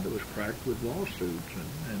found it was cracked with lawsuits,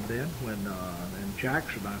 and then when and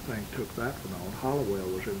Jackson, I think, took that one on. Hollowell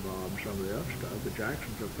was involved in some of the other stuff, but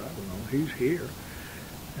Jackson took that one on. He's here,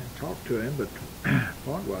 and talked to him. But the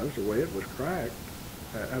point was, the way it was cracked,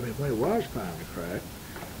 when it was finally cracked,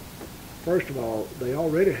 first of all, they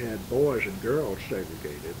already had boys and girls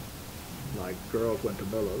segregated. Like girls went to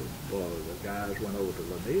Miller, the guys went over to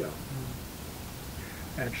Lanier.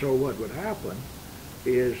 And so what would happen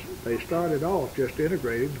is they started off just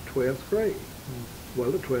integrating the 12th grade. Well,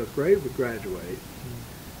 the 12th grade would graduate,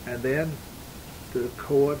 and then the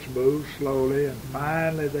cohorts moved slowly, and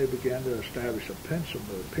finally they began to establish a pincher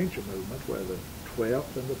movement where the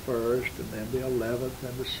 12th and the 1st, and then the 11th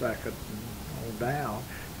and the 2nd, and on down.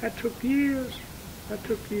 That took years.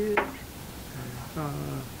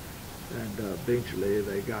 And eventually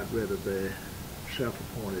they got rid of the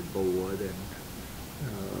self-appointed board and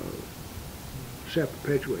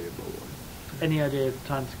self-perpetuated board. Any idea of the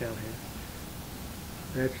timescale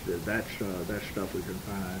here? That's stuff we can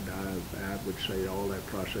find. I would say all that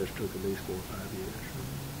process took at least 4 or 5 years.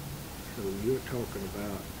 So you're talking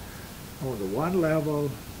about, on the one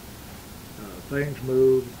level, things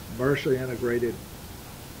moved. Mercer integrated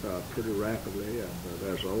pretty rapidly, and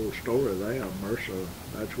there's an old story there. Mercer,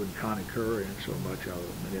 that's when Connie Curry and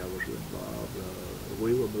many of us were involved.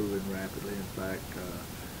 We were moving rapidly. In fact,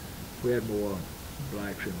 we had more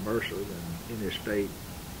blacks in Mercer than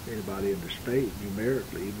anybody in the state,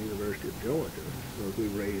 numerically, in the University of Georgia. So we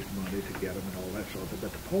raised money to get them and all that sort of thing.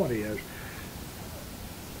 But the point is,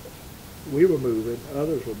 we were moving,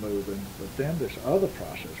 others were moving, but then this other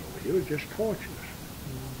process over here was just torturous.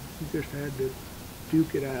 You just had to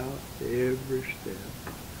duke it out every step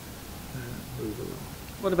and move along.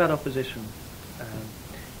 What about opposition?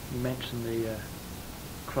 You mentioned the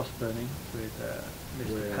cross-burning with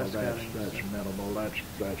Mr. Pascal. Well, that's minimal. That's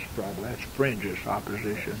fringish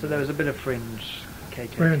opposition. So there was a bit of fringe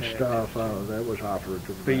KKK. Fringe stuff, that was offered.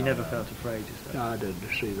 But you never felt afraid, is that? I didn't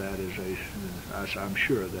see that as I'm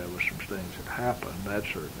sure there were some things that happened. That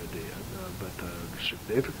certainly did. But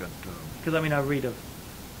significant. Because, I read of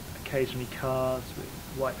occasionally cars with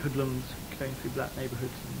white hoodlums going through black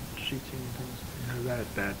neighborhoods and shooting and things.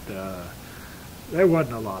 There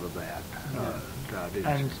wasn't a lot of that.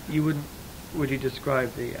 And would you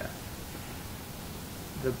describe the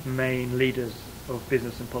main leaders of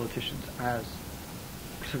business and politicians as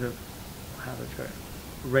sort of, how do I go,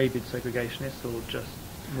 rabid segregationists or just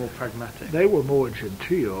more pragmatic? They were more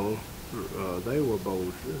genteel. They were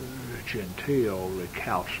both genteel,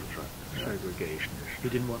 recalcitrant segregationists. Who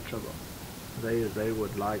didn't want trouble. They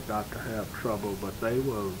would like not to have trouble, but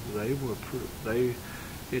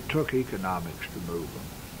it took economics to move them.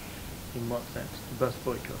 In what sense? The bus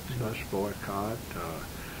boycott? Bus boycott,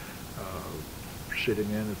 sitting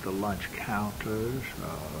in at the lunch counters.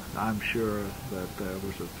 I'm sure that there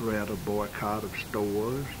was a threat of boycott of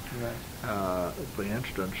stores. Right. For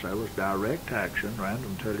instance, there was direct action.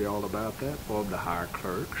 Random tell you all about that. For them to hire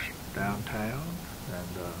clerks downtown.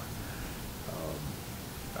 And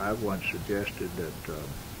I once suggested that,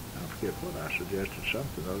 I forget what I suggested,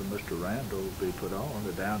 something other than Mr. Randall be put on.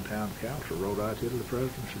 The downtown council wrote out here to the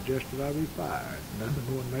president, suggested I be fired. Nothing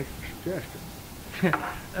more than make a suggestion.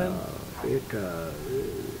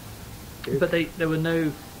 But there were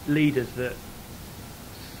no leaders that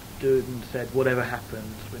stood and said, whatever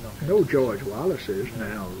happens, we're not going No George Wallace's.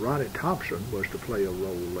 Now, Ronnie Thompson was to play a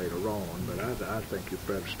role later on, but I think you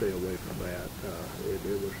better stay away from that.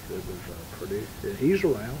 It was pretty... He's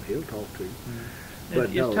around. He'll talk to you.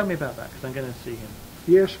 But Just no. tell me about that, because I'm going to see him.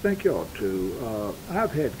 Yes, I think you ought to.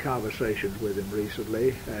 I've had conversations with him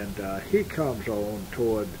recently, and he comes on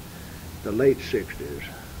toward the late 60s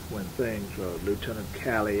when things, Lieutenant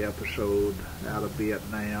Calley episode out of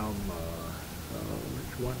Vietnam,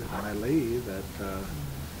 it's one that I leave that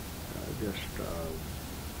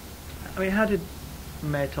I mean, how did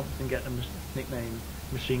Mayor Thompson get the nickname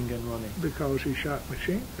Machine Gun Ronnie? because he shot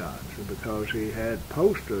machine guns, and because he had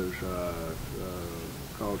posters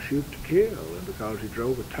called Shoot to Kill, and because he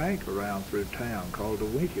drove a tank around through town called the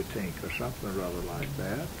Winky Tink or something or other like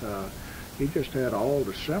that. He just had all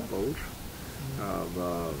the symbols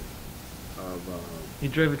of He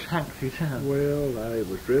drove a tank through town. well, he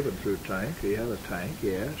was driven through tank. He had a tank,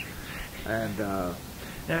 yes. And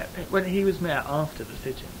Now, when he was mayor after the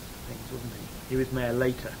sit-ins, things, wasn't he? He was mayor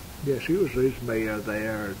later. yes, he was mayor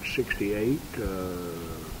there in '68.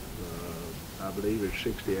 I believe it's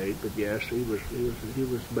 '68. But yes, he was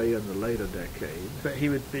mayor in the later decade. But he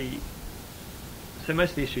would be... So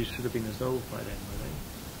most of the issues should have been resolved by then, were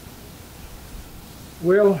they?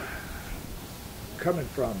 Well, coming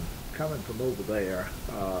from over there,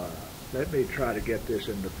 let me try to get this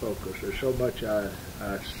into focus. There's so much I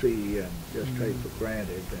see and just take for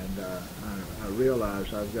granted, and I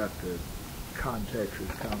realize I've got to context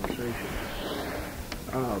this conversation.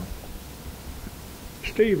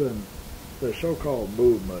 Stephen, the so-called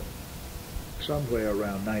movement, somewhere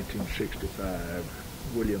around 1965,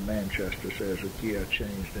 William Manchester says a gear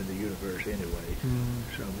changed in the universe anyway,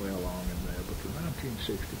 somewhere along in there. But from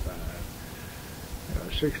 1965,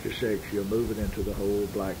 66, you're moving into the whole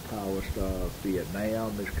Black Power stuff.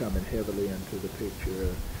 Vietnam is coming heavily into the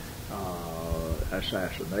picture.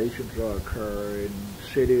 Assassinations are occurring.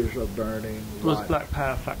 Cities are burning. Was Black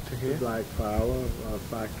Power factor here? The Black Power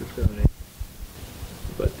factor's coming in.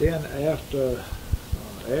 But then after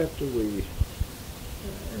we,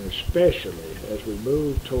 and especially as we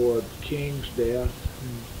move toward King's death,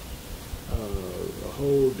 a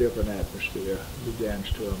whole different atmosphere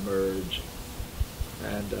begins to emerge,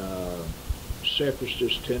 and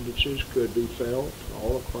separatist tendencies could be felt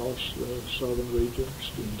all across the southern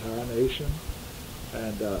regions, the entire nation,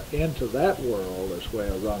 and into that world is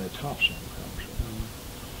where Ronnie Thompson comes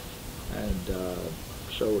in. And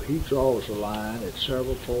so he draws a line at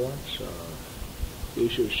several points,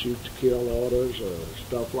 issues shoot-to-kill orders,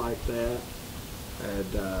 stuff like that.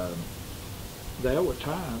 And there were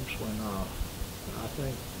times when I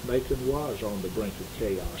think Macon was on the brink of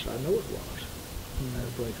chaos. I know it was, at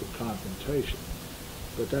the brink of confrontation.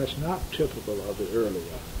 But that's not typical of the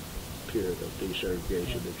earlier period of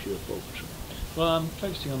desegregation that you're focusing on. Well, I'm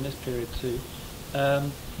focusing on this period too.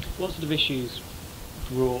 What sort of issues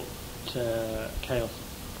brought chaos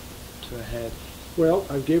to a head? Well,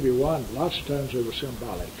 I'll give you one. Lots of times they were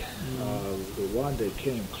symbolic. The one that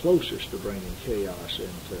came closest to bringing chaos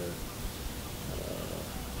into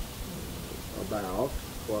about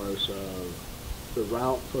was the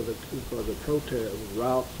route for the protest,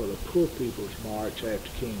 route for the Poor People's March after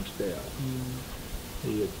King's death.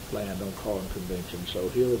 He had planned on calling convention. So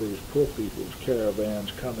here are these poor people's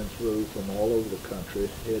caravans coming through from all over the country,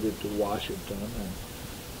 headed to Washington,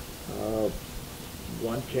 and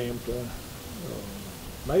one came to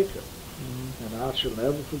Macon. And I shall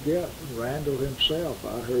never forget Randall himself.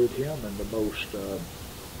 I heard him in the most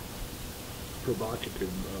provoked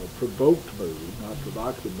mood, not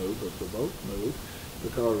provocative mood, but provoked mood,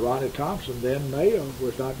 because Ronnie Thompson, then mayor,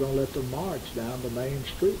 was not going to let them march down the main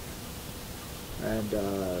street. And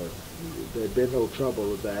there'd been no trouble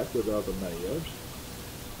with that with other mayors.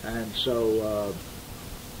 And so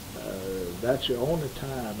that's the only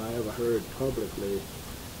time I ever heard publicly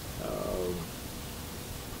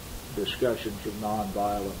discussions of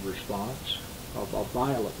nonviolent response, of a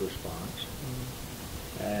violent response.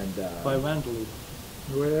 And By Randall?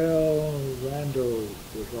 well, Randall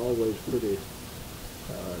was always pretty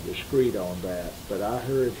discreet on that, but I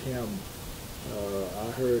heard him,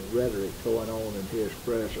 I heard rhetoric going on in his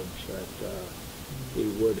presence that he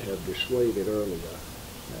would have dissuaded earlier,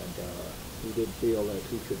 and he didn't feel that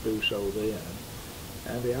he could do so then.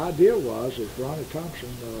 And the idea was, if Ronnie Thompson,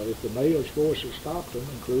 if the mayor's forces stopped them,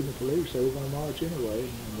 including the police, they were going to march anyway,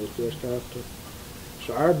 and they just have to.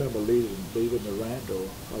 So I remember leaving Randall's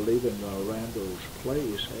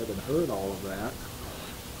place, having heard all of that,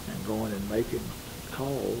 and going and making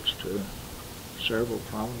calls to several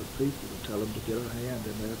prominent people to tell them to get a hand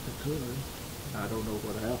in there if they could. I don't know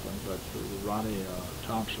what happened, but Ronnie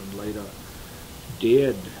Thompson later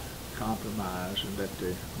did compromise and let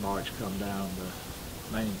the march come down the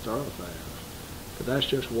main thoroughfares. But that's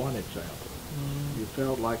just one example. You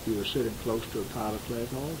felt like you were sitting close to a powder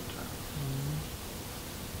keg all the time.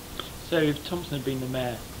 So if Thompson had been the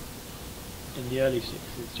mayor in the early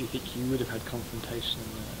 60s, do you think you would have had confrontation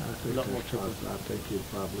and a lot more trouble? I think you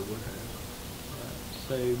probably would have.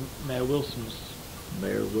 So Mayor Wilson's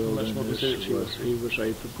Mayor Wilson much more conservative. he was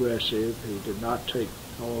a progressive. He did not take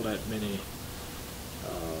all that many,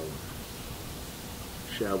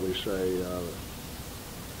 shall we say,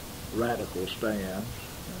 radical stands.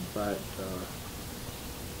 In fact,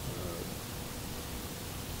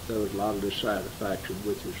 there was a lot of dissatisfaction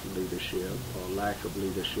with his leadership, or lack of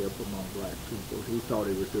leadership among black people. He thought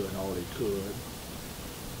he was doing all he could,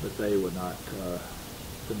 but they were not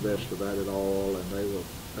convinced of that at all, and they were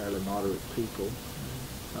fairly moderate people.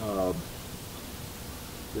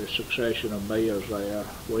 The succession of mayors there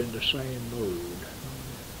were in the same mood,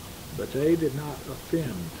 but they did not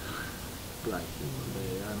offend black people.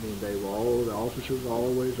 They were all, the offices were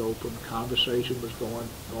always open. Conversation was going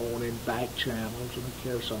on in back channels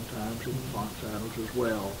and sometimes in front channels as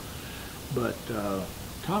well. But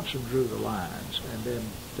Thompson drew the lines, and then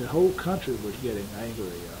the whole country was getting angry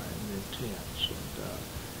and intense.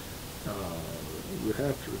 And you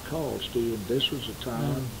have to recall, Stephen, this was a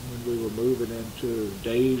time when we were moving into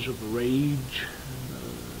days of rage.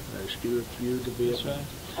 As Stuart viewed the Vietnam.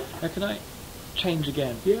 That's right. Now, can I change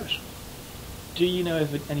again? Yes. Do you know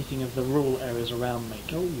anything of the rural areas around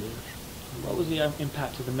Macon? Oh, yes. What was the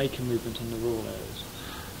impact of the Macon movement on the rural areas?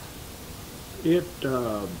 It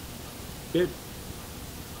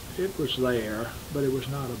was there, but it was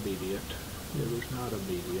not immediate. It was not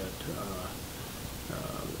immediate.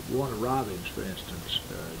 Warner Robins, for instance,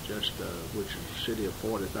 which is a city of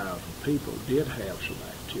 40,000 people, did have some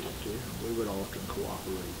activity, and we would often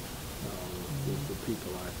cooperate with the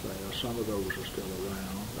people out there. Some of those are still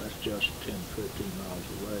around. That's just 10, 15 miles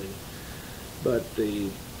away. But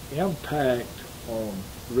the impact on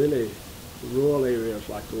really rural areas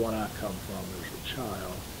like the one I come from as a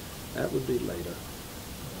child, that would be later.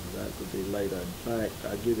 In fact,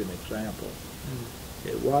 I'll give you an example.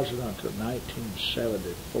 It wasn't until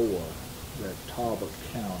 1974 that Talbot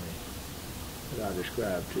County, that I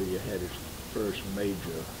described to you, had its first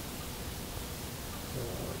major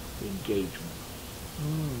engagement.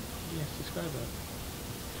 Yes, describe that.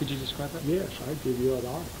 Could you describe that? Yes, I give you an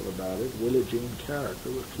article about it. Willie Jean Character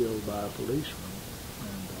was killed by a policeman,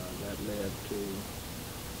 and that led to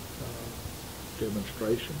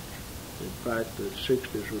demonstrations. In fact, the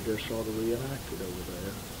 60s were just sort of reenacted over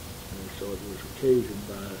there, and so it was occasioned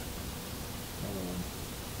by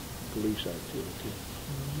police activity.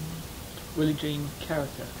 Willie Jean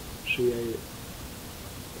Character. Charreker.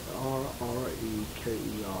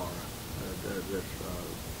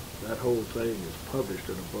 That whole thing is published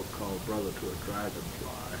in a book called Brother to a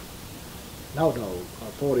Dragonfly.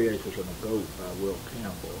 40 Acres and a Goat by Will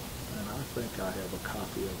Campbell, and I think I have a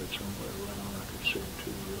copy of it somewhere around. I could send to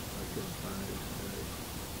you if I can find it today.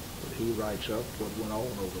 But he writes up what went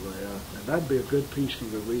on over there, and that'd be a good piece for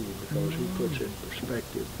you to read because he puts in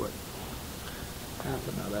perspective what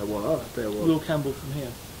happened. Now there was Will Campbell from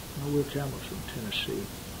here. No, Will Campbell's from Tennessee,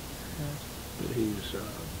 but he's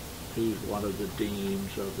one of the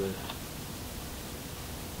deans of the.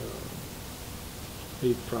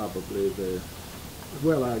 He's probably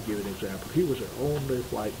well, I'll give you an example. He was the only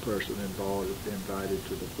white person invited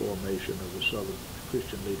to the formation of the Southern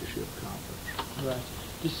Christian Leadership Conference. Right.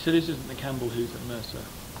 So this isn't the Campbell who's at Mercer?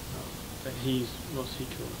 No. But what's he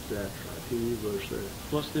called? That's right. He was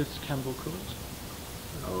What's this Campbell called?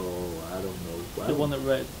 Oh, I don't know. The one that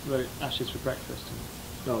wrote Ashes for Breakfast?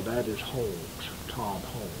 No, that is Holmes, Tom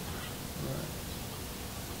Holmes.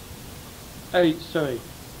 Right. Oh, sorry.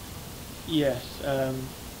 Yes,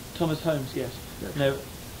 Thomas Holmes, yes. Yes. No,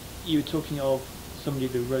 you were talking of somebody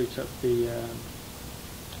who wrote up the...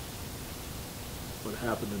 What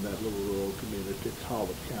happened in that little rural community,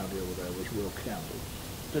 Talbot County over there, was Will Campbell.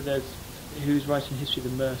 But who's writing history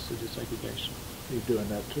of the Mercer desegregation? He's doing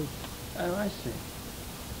that too. Oh, I see.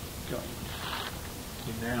 Got you.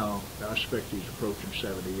 Now, I suspect he's approaching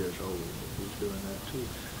 70 years old, but he's doing that too.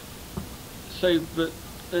 So, but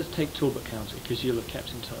let's take Talbot County, because you'll have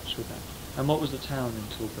kept in touch with that. And what was the town in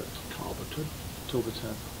Talbot?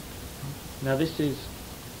 Talbotton. Now this is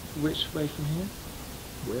which way from here?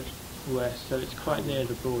 West, so it's quite near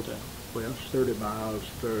the border. Well, it's 30 miles,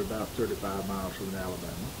 about 35 miles from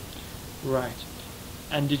Alabama. Right.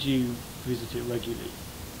 And did you visit it regularly?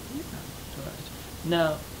 Yeah. Right.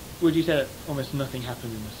 Now, would you say that almost nothing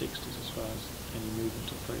happened in the 60s as far as any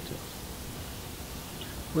movement or protest?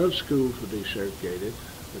 Well, schools were desegregated,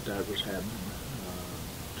 but that was happening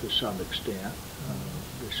to some extent.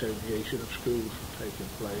 Desegregation of schools was taking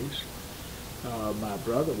place. My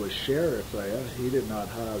brother was sheriff there. He did not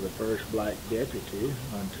hire the first black deputy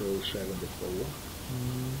until '74.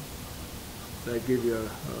 Mm. That give you a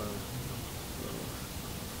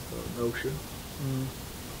notion. Mm.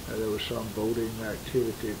 There was some voting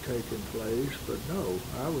activity taking place, but no,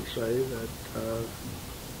 I would say that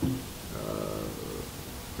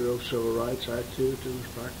real civil rights activity was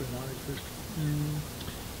practically non-existent. Mm.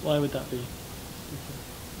 Why would that be?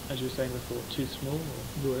 As you were saying before, too small? Or?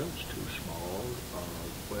 Well, it's too small.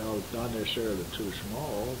 Well, not necessarily too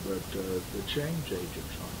small, but the change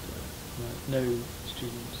agents aren't there. Right. No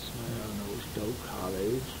students? No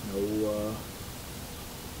college, no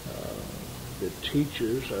the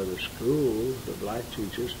teachers of the schools, the black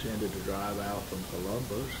teachers tended to drive out from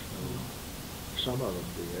Columbus. Some of them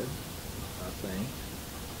did, I think.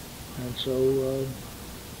 And so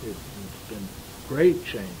it's been great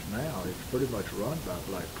change now. It's pretty much run by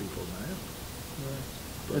black people now. Right.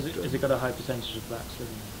 But, has it got a high percentage of blacks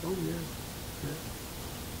living there? Oh, yeah.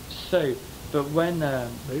 So, but when...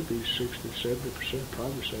 maybe 60, 70%,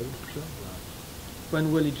 probably 70% black.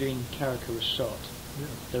 When Willie Jean Carricker was shot, Yeah.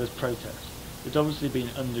 there was protest. There's obviously been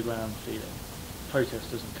an underground feeling.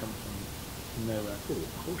 Protest doesn't come from nowhere. Oh,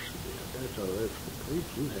 of course it did. That's complete.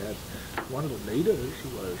 You had one of the leaders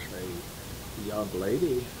was a young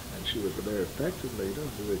lady, and she was a very effective leader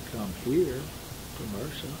who had come here to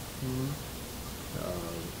Mercer. Mm-hmm.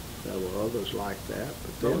 There were others like that,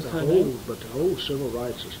 but What then was her name? the whole civil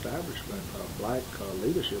rights establishment, black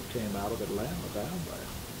leadership came out of Atlanta down there.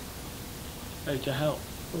 Oh, to help.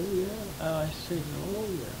 Oh yeah. Oh, I see. Oh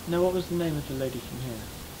yeah. Now, what was the name of the lady from here?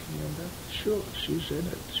 Can you remember? Sure, she's in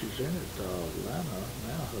it. She's in it. Atlanta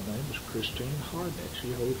now. Her name is Christine Hardnett.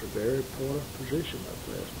 She holds a very important position up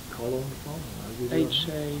there. Call on the phone. I'll give you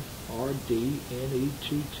Hardnett.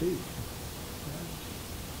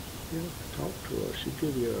 Yeah, talk to her. She'd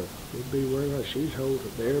give you you'd be aware of her. She holds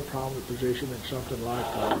a very prominent position in something like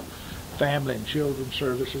family and children's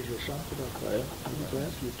services or something like that. I'd be glad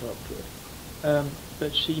if you talk to her.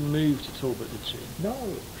 But she moved to Talbot, did she? No,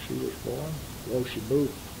 she was born. Well, she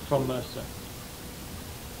moved From Mercer.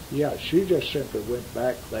 Yeah, she just simply went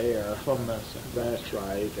back there. From Mercer. That's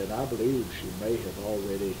right, and I believe she may have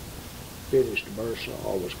already finished Mercer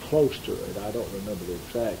or was close to it. I don't remember the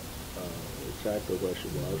exactly where she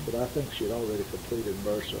was, but I think she'd already completed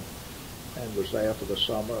Mercer and was there for the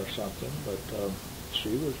summer or something. But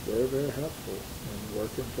she was very, very helpful in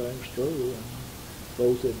working things through, and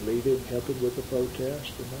both in leading, helping with the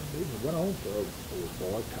protest, and then it went on for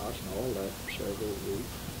boycotts and all that for several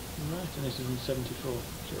weeks. Right, and this is in 74.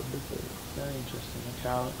 74. Very interesting.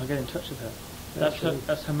 Okay, I'll get in touch with her. Absolutely.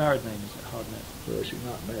 That's her married name, is it, Hardnett? Well, she's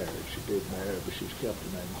not married. She did marry, but she's kept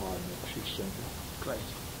the name Hardnett. She's single. Great.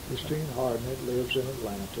 Christine Hardnett lives in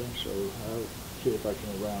Atlanta, so I'll see if I can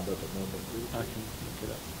round up a number. I can look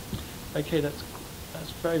it up. Okay, that's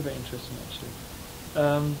very, very interesting, actually.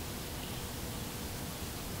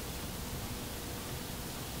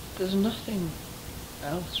 There's nothing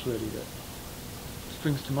else really that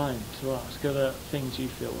springs to mind to ask. Are there things you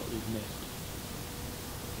feel that we've missed?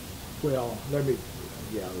 Well,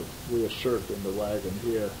 we are circling the wagon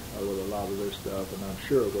here with a lot of this stuff, and I'm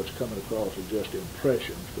sure what's coming across are just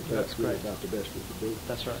impressions, but that's really great. not the best we can do.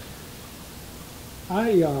 That's right.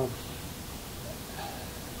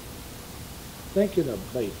 Thinking of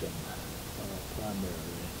Macon, primarily.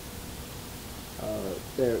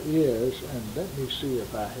 There is, and let me see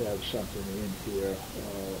if I have something in here.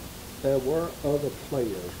 There were other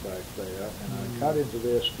players back there, and I got into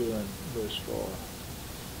this doing this for.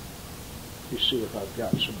 You see if I've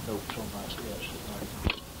got some notes on my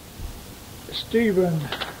desk. Stephen,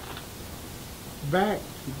 back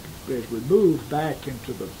as we moved back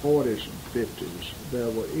into the 40s and 50s, there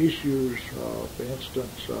were issues. For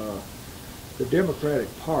instance, the Democratic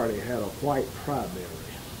Party had a white primary.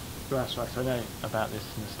 That's right. I know about this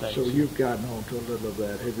in the States. So you've gotten on to a little of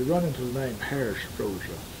that. Have you run into the name Harris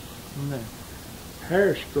Strozier? No.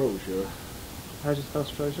 Harris Strozier. How do you spell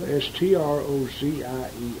Strozier? Strozier.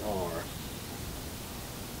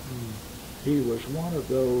 He was one of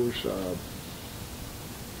those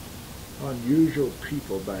unusual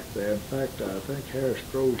people back there. In fact, I think Harris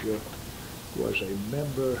Strozier was a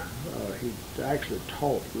member. He actually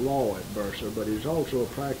taught law at Mercer, but he's also a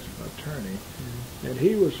practicing attorney. And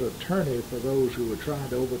he was an attorney for those who were trying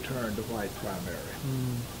to overturn the white primary.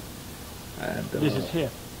 And this is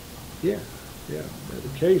here? Yeah.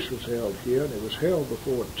 The case was held here, and it was held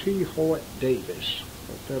before T. Hoyt Davis,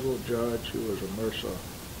 a federal judge who was a Mercer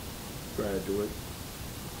graduate.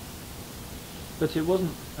 But it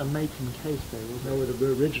wasn't a Macon case, though, was it? No,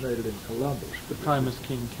 it originated in Columbus. The Primus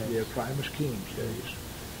King case. Yeah, Primus King case.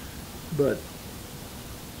 But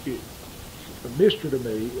it's a mystery to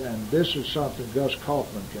me, and this is something Gus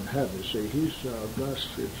Kaufman can help me see. Gus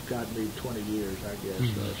has got me 20 years, I guess,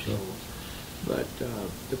 so. But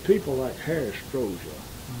the people like Harris Strozier,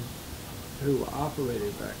 who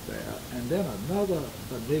operated back there, and then another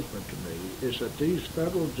enigma to me is that these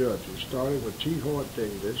federal judges, starting with T. Hart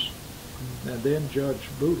Davis, and then Judge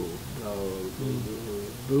Boodle.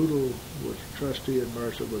 Boodle was a trustee, and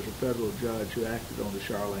Mercer was a federal judge who acted on the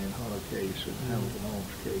Charlene Hunter case and Hamilton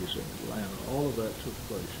Holmes case in Atlanta. All of that took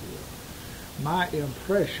place here. My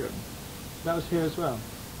impression... That was here as well?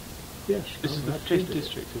 Yes. This is the 5th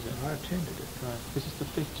district, is it? I attended it. Right. This is the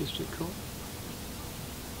 5th district court?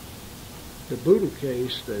 The Boodle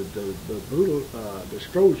case, the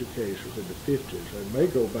Strozier case was in the 50s. It may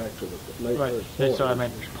go back to the late 40s. So I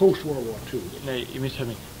meant post-World War II. No, you misheard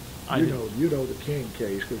me. You know the King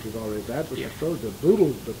case because you've already. That was the Strozier.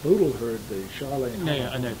 The Boodle heard the Charlene. No,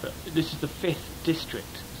 I know, but this is the 5th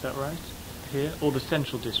district. Is that right? Here, or the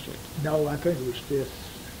Central District? No, I think it was 5th.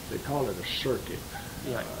 They call it a circuit.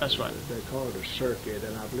 Yeah, that's right. They call it a circuit,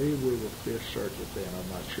 and I believe we were 5th Circuit then. I'm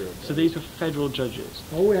not sure. So these were federal judges?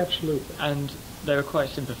 Oh, absolutely. And they were quite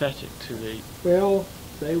sympathetic to the... Well,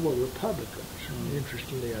 they were Republicans,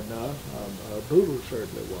 interestingly enough. Boodle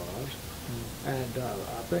certainly was. And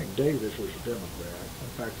I think Davis was a Democrat. In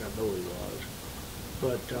fact, I know he was.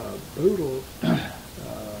 But Boodle,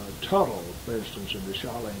 Tuttle, for instance, in the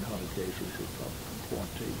Charlene Hunter case, was Republican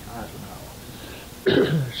appointee,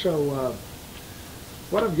 Eisenhower. So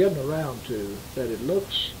what I'm getting around to, that it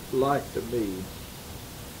looks like to me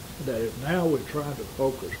that if now we're trying to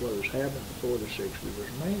focus what was happening before the 60s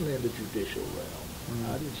was mainly in the judicial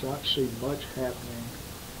realm. I did not see much happening,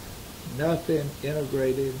 nothing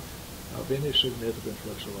integrated of any significance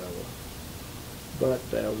whatsoever.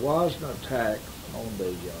 But there was an attack on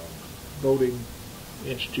the voting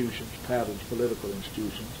institutions, patterns, political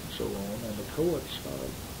institutions, and so on, and the courts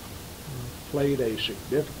played a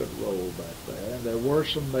significant role back there, and there were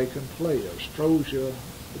some making players, Strozier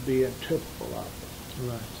being typical of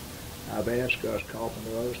it. Right. I've asked Gus Kaufman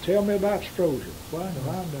and others, tell me about Strozier. Why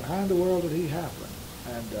in the world did he happen?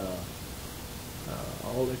 And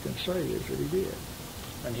all they can say is that he did.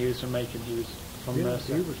 And he was from Macon, he was from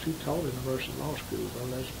Mercer? He taught in the Mercer Law School. Well,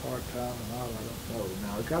 that's part-time and all, I don't know.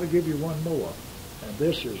 Now, I've got to give you one more, and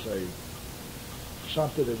this is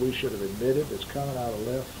something that we should have admitted that's coming out of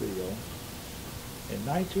left field. In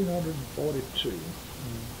 1942,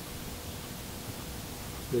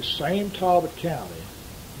 this same Talbot County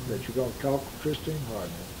that you're going to talk to Christine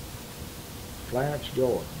Hardner, Clarence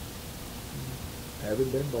Jordan, having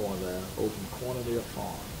been born there, opened Cornelia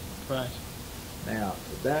Farm. Right. Now,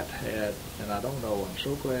 that had, and I don't know, I'm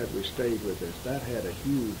so glad we stayed with this, that had a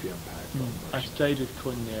huge impact on Mercer. I stayed with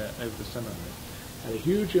Cornelia over the summer. Had a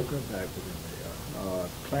huge impact with him there.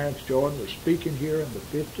 Clarence Jordan was speaking here in the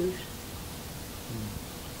 50s.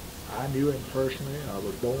 I knew him personally. I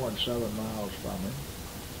was born 7 miles from him.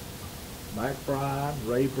 Mac Bryan,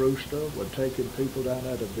 Ray Brewster were taking people down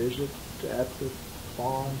there to visit at the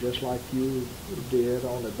farm just like you did,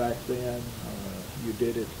 only back then you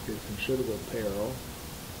did it at considerable peril.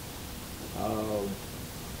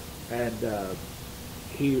 And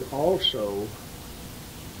he also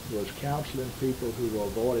was counseling people who were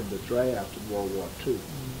avoiding the draft in World War II.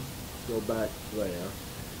 Go back there.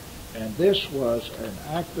 And this was an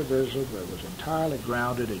activism that was entirely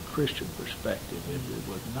grounded in Christian perspective. It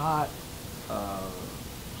was not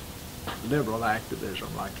liberal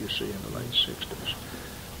activism like you see in the late 60s.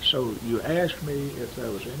 So you asked me if there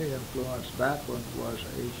was any influence. That one was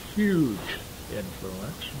a huge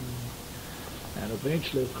influence. And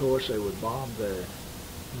eventually, of course, they would bomb their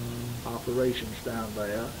operations down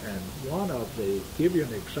there. And give you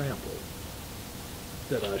an example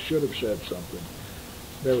that I should have said something.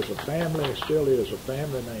 There was a family, still is a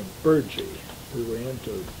family named Birdsey, who were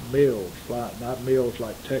into mills, not mills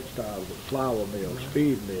like textiles, but flour mills,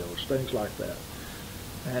 feed mills, things like that.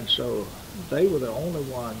 And so they were the only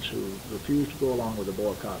ones who refused to go along with the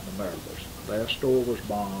boycott in Americas. Their store was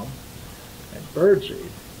bombed, and Birdsey,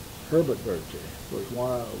 Herbert Birdsey, was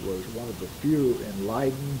one of the few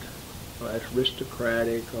enlightened,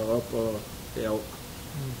 aristocratic, or upper ilk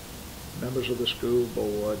members of the school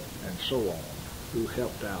board, and so on, who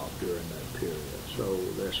helped out during that period. So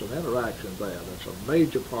there's some interaction there. That's a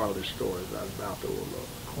major part of the story that I'm about to overlook.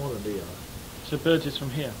 Cornelia. So Birdsey's from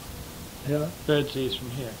here? Yeah? Birdsey is from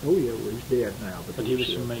here? Oh, yeah, well, he's dead now. But he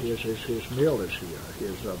was from Macon. His mill is here.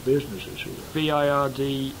 His business is here.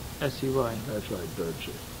 Birdsey? That's right,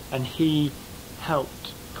 Birdsey. And he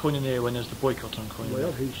helped Cornelia when there was the boycott on Cornelia?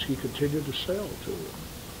 Well, he continued to sell to him.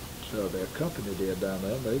 So their company did down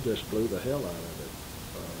there, and they just blew the hell out of it.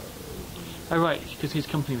 Oh, right, because his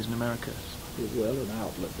company was in America. Well, an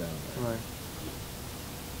outlet down there. Right.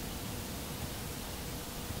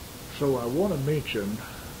 So I want to mention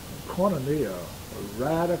Koinonia, a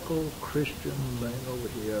radical Christian thing over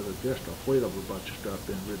here. There's just a whale of a bunch of stuff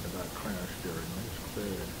being written about Clarence during this.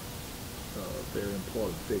 Very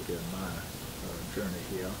important figure in my journey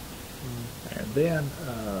here. And then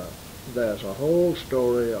there's a whole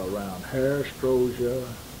story around Harris Strozier,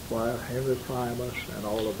 Henry Primus, and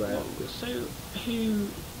all of that. So, who,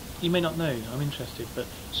 you may not know, I'm interested, but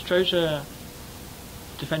Strozier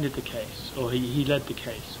defended the case, or he led the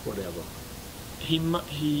case. Whatever.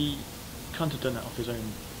 He can't have done that off his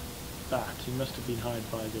own bat. He must have been hired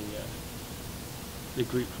by the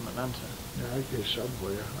group from Atlanta. Yeah, I guess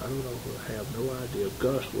somewhere. I don't know. I have no idea.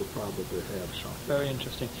 Gus will probably have something. Very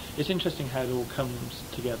interesting. It's interesting how it all comes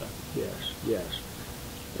together. Yes, yes.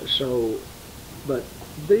 So, but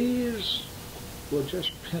these were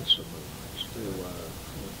just pencil movements. They were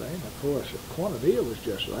the thing. Of course, Koinonia was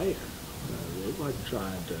just there. It wasn't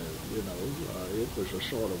trying to, it was a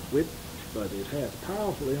sort of wit, but it had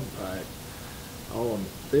powerful impact on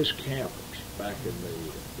this campus back in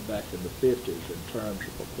the 50s in terms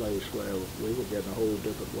of a place where we were getting a whole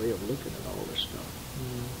different way of looking at all this stuff.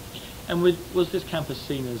 And was this campus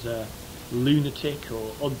seen as a lunatic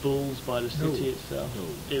or oddballs by the city itself?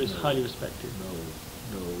 No. It was highly respected.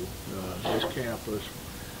 No. This campus,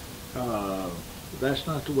 that's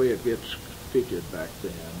not the way it gets figured back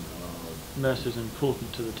then. Mercer's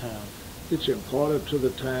important to the town. It's important to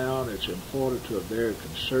the town. It's important to a very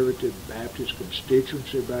conservative Baptist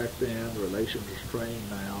constituency back then. Relations are strained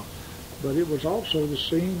now, but it was also the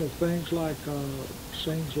scene of things like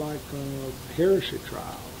heresy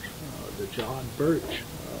trials. The John Birch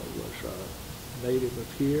was a native of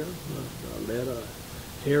here, led a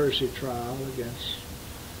heresy trial against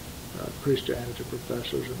Christianity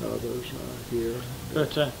professors and others here.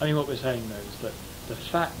 But what we're saying though is that the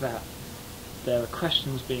fact that there are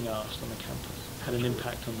questions being asked on the campus had an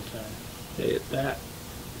impact on the town.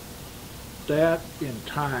 That in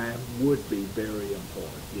time would be very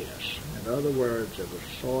important, yes. In other words, it was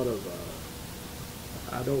sort of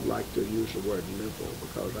I don't like to use the word liberal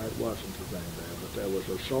because that wasn't the thing there, but there was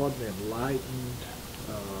a sort of enlightened,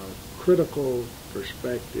 critical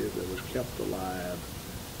perspective that was kept alive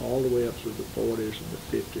all the way up through the 40s and the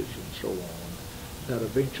 50s and so on, that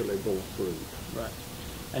eventually bore fruit. Right.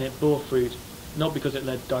 And it bore fruit not because it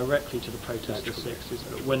led directly to the protest of the 60s,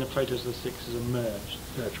 but when the protest of the 60s emerged.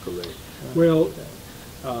 That's correct. Well,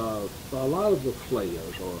 a lot of the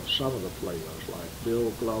players, or some of the players, like Bill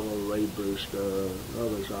Glover, Ray Brewster,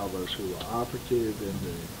 others of us who were operative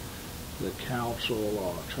in the council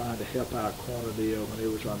or trying to help out Koinonia when it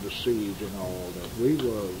was under siege and all that, we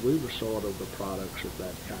were sort of the products of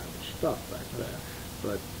that kind of stuff back then.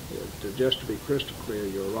 But just to be crystal clear,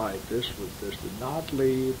 you're right. This did not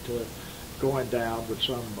lead to going down with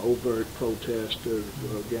some overt protest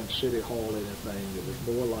against City Hall or anything. It was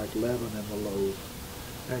more like leaven in the loaf,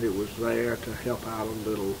 and it was there to help out a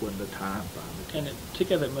little when the time finally came. And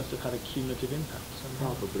together it must have had a cumulative impact.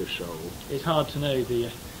 Probably so. It's hard to know the...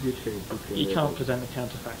 You can't present the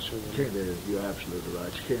counterfactual. You're absolutely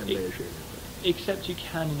right. You can't measure anything. Except you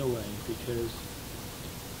can in a way, because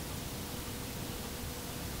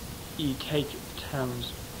you take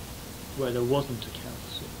towns where there wasn't a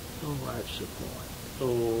council. Oh, that's the point.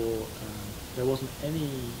 Or there wasn't any,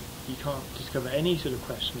 you can't discover any sort of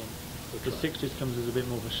questioning. The 60s comes as a bit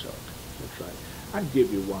more of a shock. That's right. I'd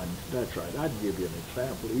give you one. That's right. I'd give you an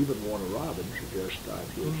example. Even Warner Robins, just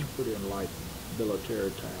he was a pretty enlightened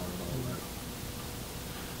military town and all that.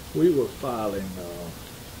 We were filing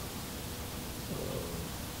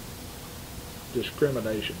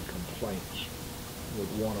discrimination complaints with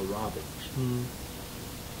Warner Robins.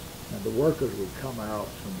 And the workers would come out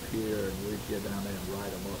from here and we'd get down there and write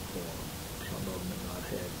them up for them. Some of them had not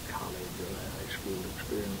had college or high school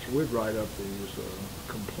experience. We'd write up these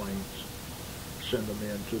complaints, send them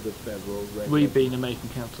in to the federal regular. We being the Macon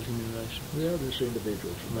Council Human Relations. Yeah, there's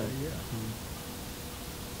individuals from there, yeah.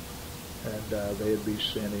 And they'd be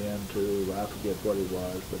sent in to, I forget what it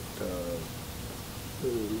was, but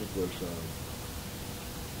it was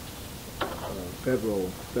federal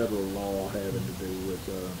law having to do with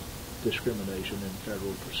discrimination in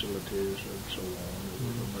federal facilities and so on. It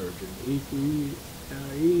was emerging.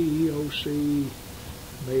 EEOC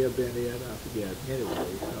may have been it, I forget. Anyway,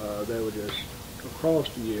 there were just, across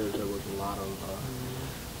the years, there was a lot of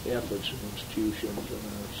efforts and institutions and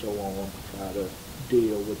so on to try to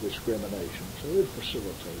deal with discrimination. So it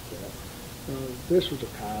facilitates that. This was the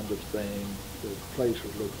kind of thing the place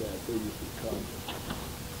was looked at. They used to come.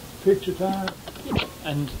 Picture time.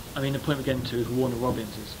 And I mean, the point we're getting to is Warner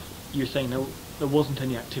Robins. Is you're saying there wasn't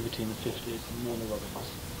any activity in the 50s in Warner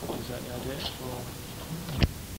Robins. Is that the idea? Or?